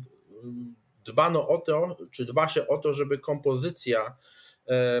dba się o to, żeby kompozycja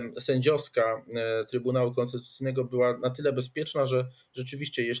sędziowska Trybunału Konstytucyjnego była na tyle bezpieczna, że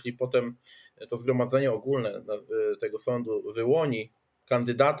rzeczywiście jeśli potem to zgromadzenie ogólne tego sądu wyłoni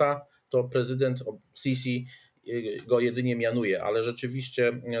kandydata, to prezydent Sisi go jedynie mianuje, ale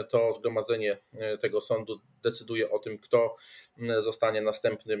rzeczywiście to zgromadzenie tego sądu decyduje o tym, kto zostanie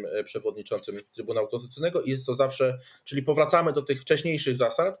następnym przewodniczącym Trybunału Konstytucyjnego i jest to zawsze, czyli powracamy do tych wcześniejszych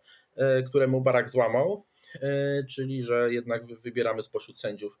zasad, które Mubarak złamał, czyli że jednak wybieramy spośród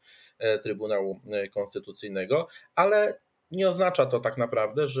sędziów Trybunału Konstytucyjnego, ale nie oznacza to tak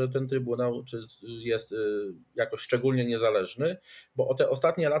naprawdę, że ten Trybunał jest jakoś szczególnie niezależny, bo te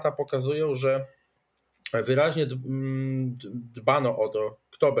ostatnie lata pokazują, że wyraźnie dbano o to,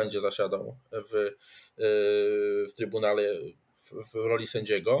 kto będzie zasiadał w Trybunale w roli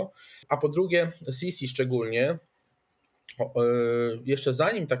sędziego, a po drugie Sisi szczególnie, jeszcze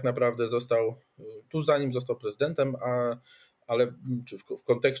zanim tak naprawdę tuż zanim został prezydentem, ale czy w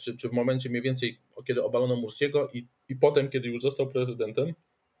kontekście, czy w momencie mniej więcej, kiedy obalono Mursiego i potem, kiedy już został prezydentem,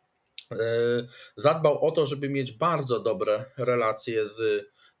 zadbał o to, żeby mieć bardzo dobre relacje z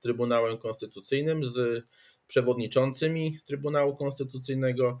Trybunałem Konstytucyjnym, z przewodniczącymi Trybunału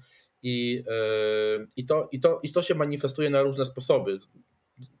Konstytucyjnego i to się manifestuje na różne sposoby.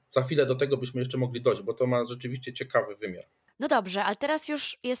 Za chwilę do tego byśmy jeszcze mogli dojść, bo to ma rzeczywiście ciekawy wymiar. No dobrze, ale teraz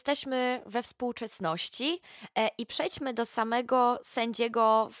już jesteśmy we współczesności i przejdźmy do samego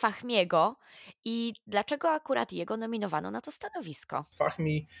sędziego Fahmiego i dlaczego akurat jego nominowano na to stanowisko?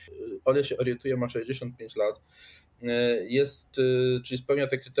 Fahmi, o ile się orientuję, ma 65 lat. Czyli spełnia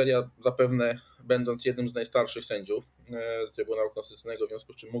te kryteria zapewne będąc jednym z najstarszych sędziów Trybunału Konstytucyjnego, w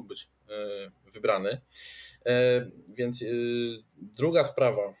związku z czym mógł być wybrany. Więc druga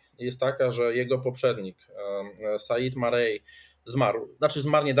sprawa jest taka, że jego poprzednik Said Marei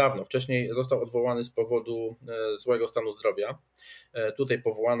zmarł niedawno, wcześniej został odwołany z powodu złego stanu zdrowia. Tutaj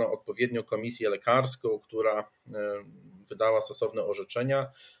powołano odpowiednią komisję lekarską, która wydała stosowne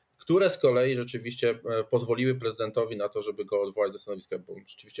orzeczenia, które z kolei rzeczywiście pozwoliły prezydentowi na to, żeby go odwołać ze stanowiska, bo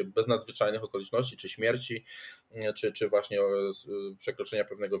rzeczywiście bez nadzwyczajnych okoliczności, czy śmierci, czy właśnie przekroczenia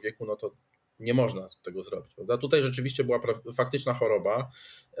pewnego wieku, no to nie można tego zrobić, prawda? Tutaj rzeczywiście była faktyczna choroba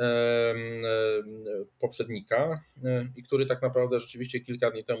poprzednika, i który tak naprawdę rzeczywiście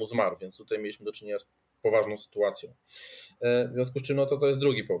kilka dni temu zmarł, więc tutaj mieliśmy do czynienia z poważną sytuacją. W związku z czym to jest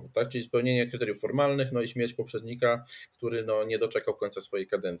drugi powód, tak? Czyli spełnienie kryteriów formalnych, i śmierć poprzednika, który nie doczekał końca swojej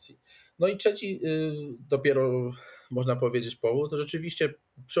kadencji. I trzeci dopiero można powiedzieć powód, to rzeczywiście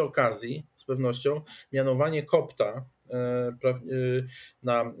przy okazji z pewnością mianowanie kopta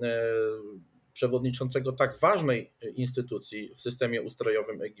na przewodniczącego tak ważnej instytucji w systemie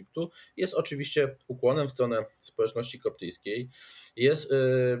ustrojowym Egiptu jest oczywiście ukłonem w stronę społeczności koptyjskiej, jest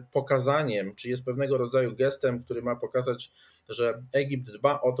pokazaniem, czy jest pewnego rodzaju gestem, który ma pokazać, że Egipt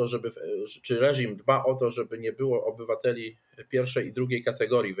dba o to, czy reżim dba o to, żeby nie było obywateli pierwszej i drugiej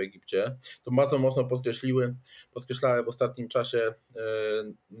kategorii w Egipcie. To bardzo mocno podkreślały w ostatnim czasie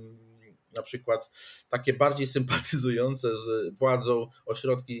na przykład takie bardziej sympatyzujące z władzą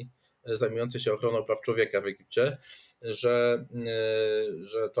ośrodki zajmujące się ochroną praw człowieka w Egipcie. że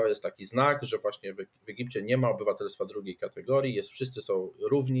to jest taki znak, że właśnie w Egipcie nie ma obywatelstwa drugiej kategorii, wszyscy są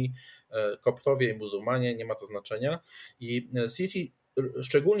równi, koptowie i muzułmanie, nie ma to znaczenia. I Sisi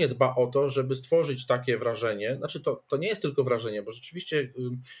szczególnie dba o to, żeby stworzyć takie wrażenie, znaczy to nie jest tylko wrażenie, bo rzeczywiście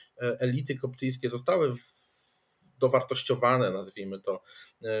elity koptyjskie zostały dowartościowane, nazwijmy to,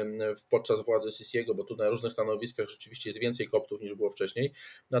 podczas władzy Sisiego, bo tu na różnych stanowiskach rzeczywiście jest więcej koptów niż było wcześniej.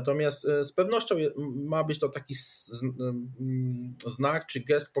 Natomiast z pewnością ma być to taki znak czy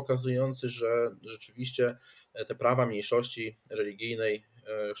gest pokazujący, że rzeczywiście te prawa mniejszości religijnej,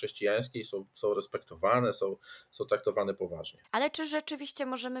 chrześcijańskiej są respektowane, są traktowane poważnie. Ale czy rzeczywiście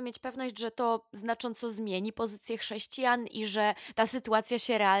możemy mieć pewność, że to znacząco zmieni pozycję chrześcijan i że ta sytuacja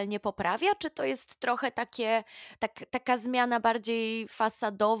się realnie poprawia? Czy to jest trochę taka zmiana bardziej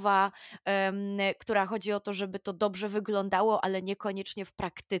fasadowa, która chodzi o to, żeby to dobrze wyglądało, ale niekoniecznie w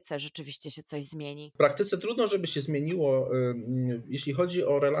praktyce rzeczywiście się coś zmieni? W praktyce trudno, żeby się zmieniło, jeśli chodzi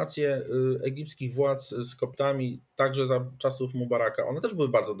o relacje egipskich władz z Koptami, także za czasów Mubaraka. One też były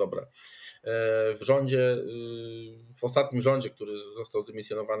bardzo dobre. W ostatnim rządzie, który został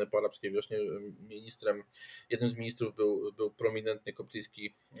zdymisjonowany po arabskiej wiośnie, jednym z ministrów był prominentny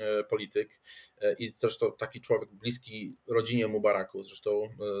koptyjski polityk i też to taki człowiek bliski rodzinie Mubaraku, zresztą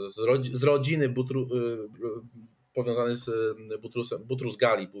z rodziny powiązany z Butrus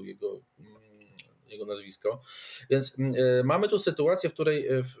Gali był jego nazwisko. Więc mamy tu sytuację, w której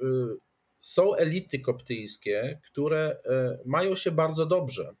są elity koptyjskie, które mają się bardzo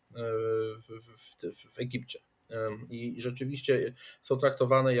dobrze w Egipcie i rzeczywiście są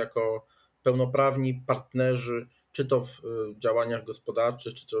traktowane jako pełnoprawni partnerzy, czy to w działaniach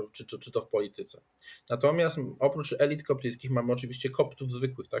gospodarczych, czy to w polityce. Natomiast oprócz elit koptyjskich mamy oczywiście koptów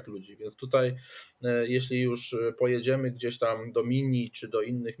zwykłych, tak, ludzi, więc tutaj jeśli już pojedziemy gdzieś tam do Mini czy do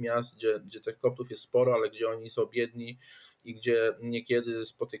innych miast, gdzie tych koptów jest sporo, ale gdzie oni są biedni i gdzie niekiedy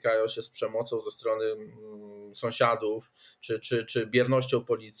spotykają się z przemocą ze strony sąsiadów czy biernością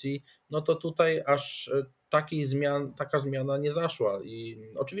policji, no to tutaj aż taka zmiana nie zaszła i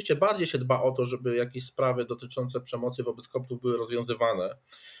oczywiście bardziej się dba o to, żeby jakieś sprawy dotyczące przemocy wobec koptów były rozwiązywane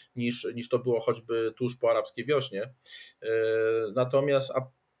niż to było choćby tuż po arabskiej wiośnie. Natomiast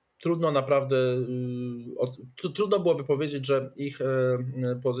trudno naprawdę, trudno byłoby powiedzieć, że ich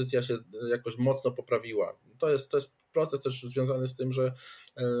pozycja się jakoś mocno poprawiła. To jest proces też związany z tym, że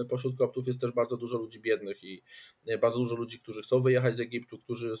pośród koptów jest też bardzo dużo ludzi biednych i bardzo dużo ludzi, którzy chcą wyjechać z Egiptu,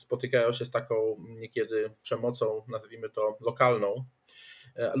 którzy spotykają się z taką niekiedy przemocą, nazwijmy to lokalną,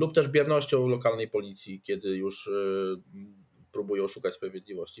 lub też biernością lokalnej policji, kiedy już próbują szukać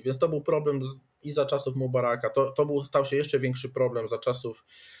sprawiedliwości. Więc to był problem i za czasów Mubaraka. Stał się jeszcze większy problem za czasów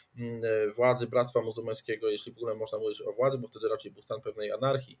władzy Bractwa Muzułmańskiego, jeśli w ogóle można mówić o władzy, bo wtedy raczej był stan pewnej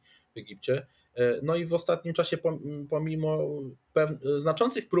anarchii w Egipcie. No i w ostatnim czasie, pomimo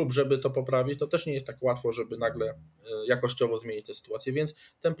znaczących prób, żeby to poprawić, to też nie jest tak łatwo, żeby nagle jakościowo zmienić tę sytuację. Więc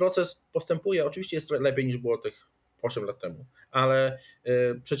ten proces postępuje. Oczywiście jest lepiej niż było tych 8 lat temu, ale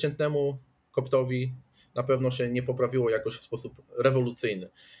przeciętnemu koptowi na pewno się nie poprawiło jakoś w sposób rewolucyjny.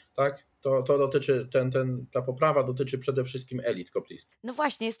 Tak? To dotyczy, ta poprawa dotyczy przede wszystkim elit koptyjskich. No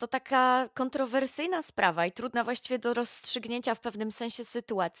właśnie, jest to taka kontrowersyjna sprawa i trudna właściwie do rozstrzygnięcia w pewnym sensie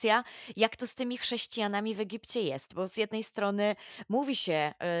sytuacja, jak to z tymi chrześcijanami w Egipcie jest, bo z jednej strony mówi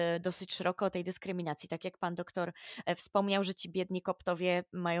się dosyć szeroko o tej dyskryminacji, tak jak pan doktor wspomniał, że ci biedni koptowie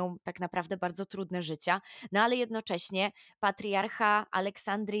mają tak naprawdę bardzo trudne życia, no ale jednocześnie patriarcha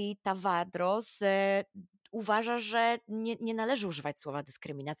Aleksandrii Tawadros uważa, że nie należy używać słowa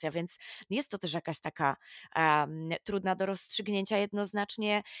dyskryminacja, więc jest to też jakaś taka trudna do rozstrzygnięcia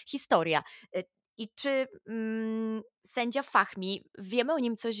jednoznacznie historia. I czy sędzia Fahmi, wiemy o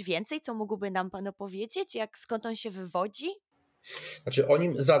nim coś więcej, co mógłby nam pan opowiedzieć? Skąd on się wywodzi? Znaczy o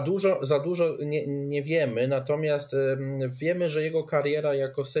nim za dużo nie wiemy, natomiast wiemy, że jego kariera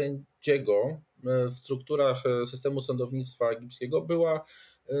jako sędziego w strukturach systemu sądownictwa egipskiego była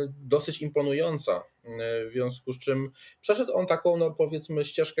dosyć imponująca, w związku z czym przeszedł on taką, no powiedzmy,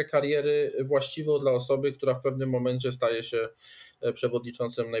 ścieżkę kariery właściwą dla osoby, która w pewnym momencie staje się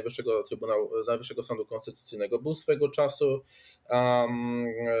przewodniczącym Najwyższego Sądu Konstytucyjnego. Był swego czasu,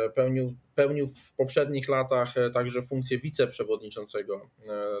 pełnił w poprzednich latach także funkcję wiceprzewodniczącego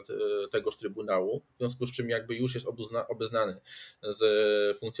tegoż Trybunału, w związku z czym jakby już jest obeznany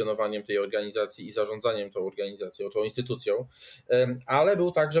z funkcjonowaniem tej organizacji i zarządzaniem tą organizacją, tą instytucją, ale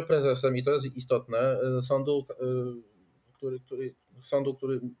był także prezesem, i to jest istotne, sądu,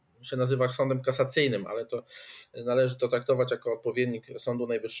 który się nazywa sądem kasacyjnym, ale to należy to traktować jako odpowiednik Sądu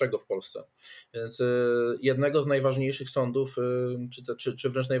Najwyższego w Polsce. Więc jednego z najważniejszych sądów, czy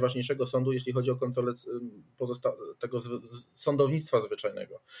wręcz najważniejszego sądu, jeśli chodzi o kontrolę tego sądownictwa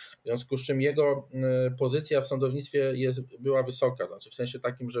zwyczajnego. W związku z czym jego pozycja w sądownictwie była wysoka, znaczy w sensie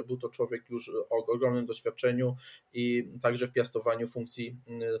takim, że był to człowiek już o ogromnym doświadczeniu i także w piastowaniu funkcji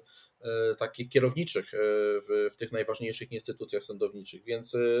takich kierowniczych w tych najważniejszych instytucjach sądowniczych,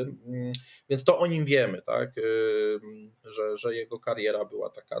 więc to o nim wiemy, tak? że jego kariera była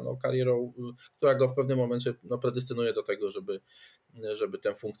taka karierą, która go w pewnym momencie predestynuje do tego, żeby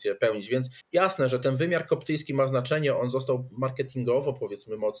tę funkcję pełnić. Więc jasne, że ten wymiar koptyjski ma znaczenie, on został marketingowo,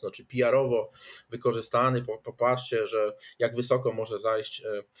 powiedzmy mocno, czy PR-owo wykorzystany. Popatrzcie, że jak wysoko może zajść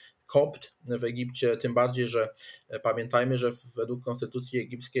kopt w Egipcie, tym bardziej, że pamiętajmy, że według konstytucji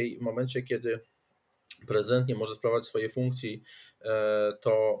egipskiej w momencie, kiedy prezydent nie może sprawować swojej funkcji,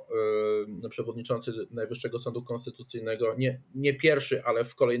 to przewodniczący Najwyższego Sądu Konstytucyjnego, nie pierwszy, ale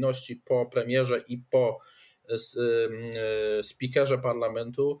w kolejności po premierze i po speakerze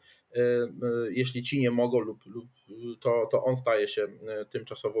parlamentu, jeśli ci nie mogą to on staje się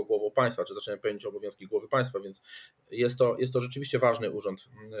tymczasowo głową państwa, czy zaczyna pełnić obowiązki głowy państwa, więc jest to rzeczywiście ważny urząd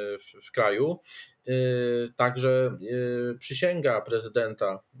w kraju. Także przysięga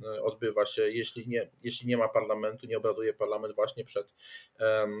prezydenta odbywa się, jeśli nie ma parlamentu, nie obraduje parlament właśnie przed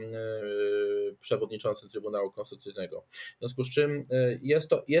przewodniczącym Trybunału Konstytucyjnego. W związku z czym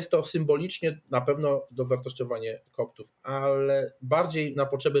jest to symbolicznie na pewno dowartościowanie koptów, ale bardziej na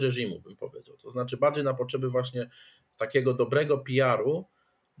potrzeby reżimu, bym powiedział. To znaczy bardziej na potrzeby właśnie takiego dobrego PR-u,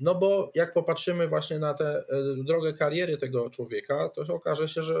 no bo jak popatrzymy właśnie na tę drogę kariery tego człowieka, to się okaże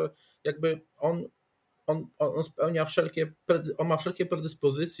się, że jakby on ma wszelkie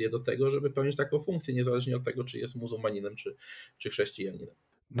predyspozycje do tego, żeby pełnić taką funkcję, niezależnie od tego, czy jest muzułmaninem, czy chrześcijaninem.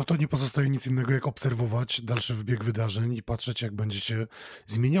 No to nie pozostaje nic innego, jak obserwować dalszy wybieg wydarzeń i patrzeć, jak będzie się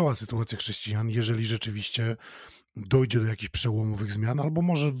zmieniała sytuacja chrześcijan, jeżeli rzeczywiście dojdzie do jakichś przełomowych zmian, albo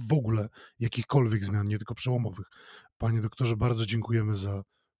może w ogóle jakichkolwiek zmian, nie tylko przełomowych. Panie doktorze, bardzo dziękujemy za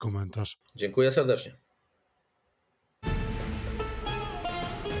komentarz. Dziękuję serdecznie.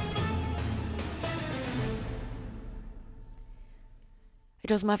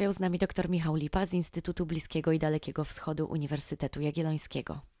 Rozmawiał z nami dr Michał Lipa z Instytutu Bliskiego i Dalekiego Wschodu Uniwersytetu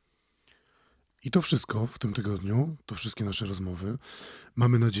Jagiellońskiego. I to wszystko w tym tygodniu, to wszystkie nasze rozmowy.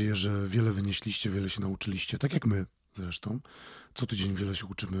 Mamy nadzieję, że wiele wynieśliście, wiele się nauczyliście, tak jak my zresztą. Co tydzień wiele się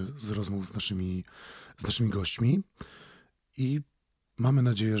uczymy z rozmów z naszymi gośćmi i mamy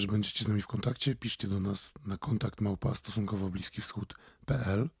nadzieję, że będziecie z nami w kontakcie. Piszcie do nas na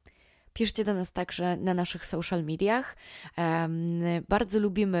kontakt@stosunkowo-bliskiwschód.pl. Piszcie do nas także na naszych social mediach. Bardzo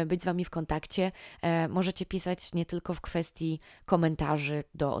lubimy być z Wami w kontakcie. Możecie pisać nie tylko w kwestii komentarzy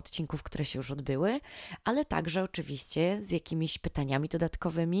do odcinków, które się już odbyły, ale także oczywiście z jakimiś pytaniami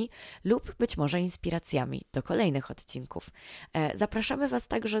dodatkowymi lub być może inspiracjami do kolejnych odcinków. Zapraszamy Was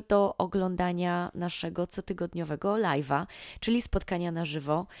także do oglądania naszego cotygodniowego live'a, czyli spotkania na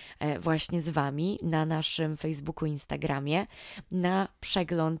żywo właśnie z Wami na naszym Facebooku i Instagramie, na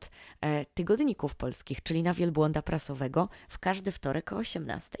przegląd tygodników polskich, czyli na Wielbłąda Prasowego w każdy wtorek o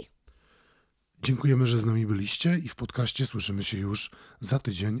 18:00. Dziękujemy, że z nami byliście i w podcaście słyszymy się już za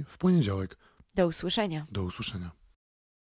tydzień w poniedziałek. Do usłyszenia. Do usłyszenia.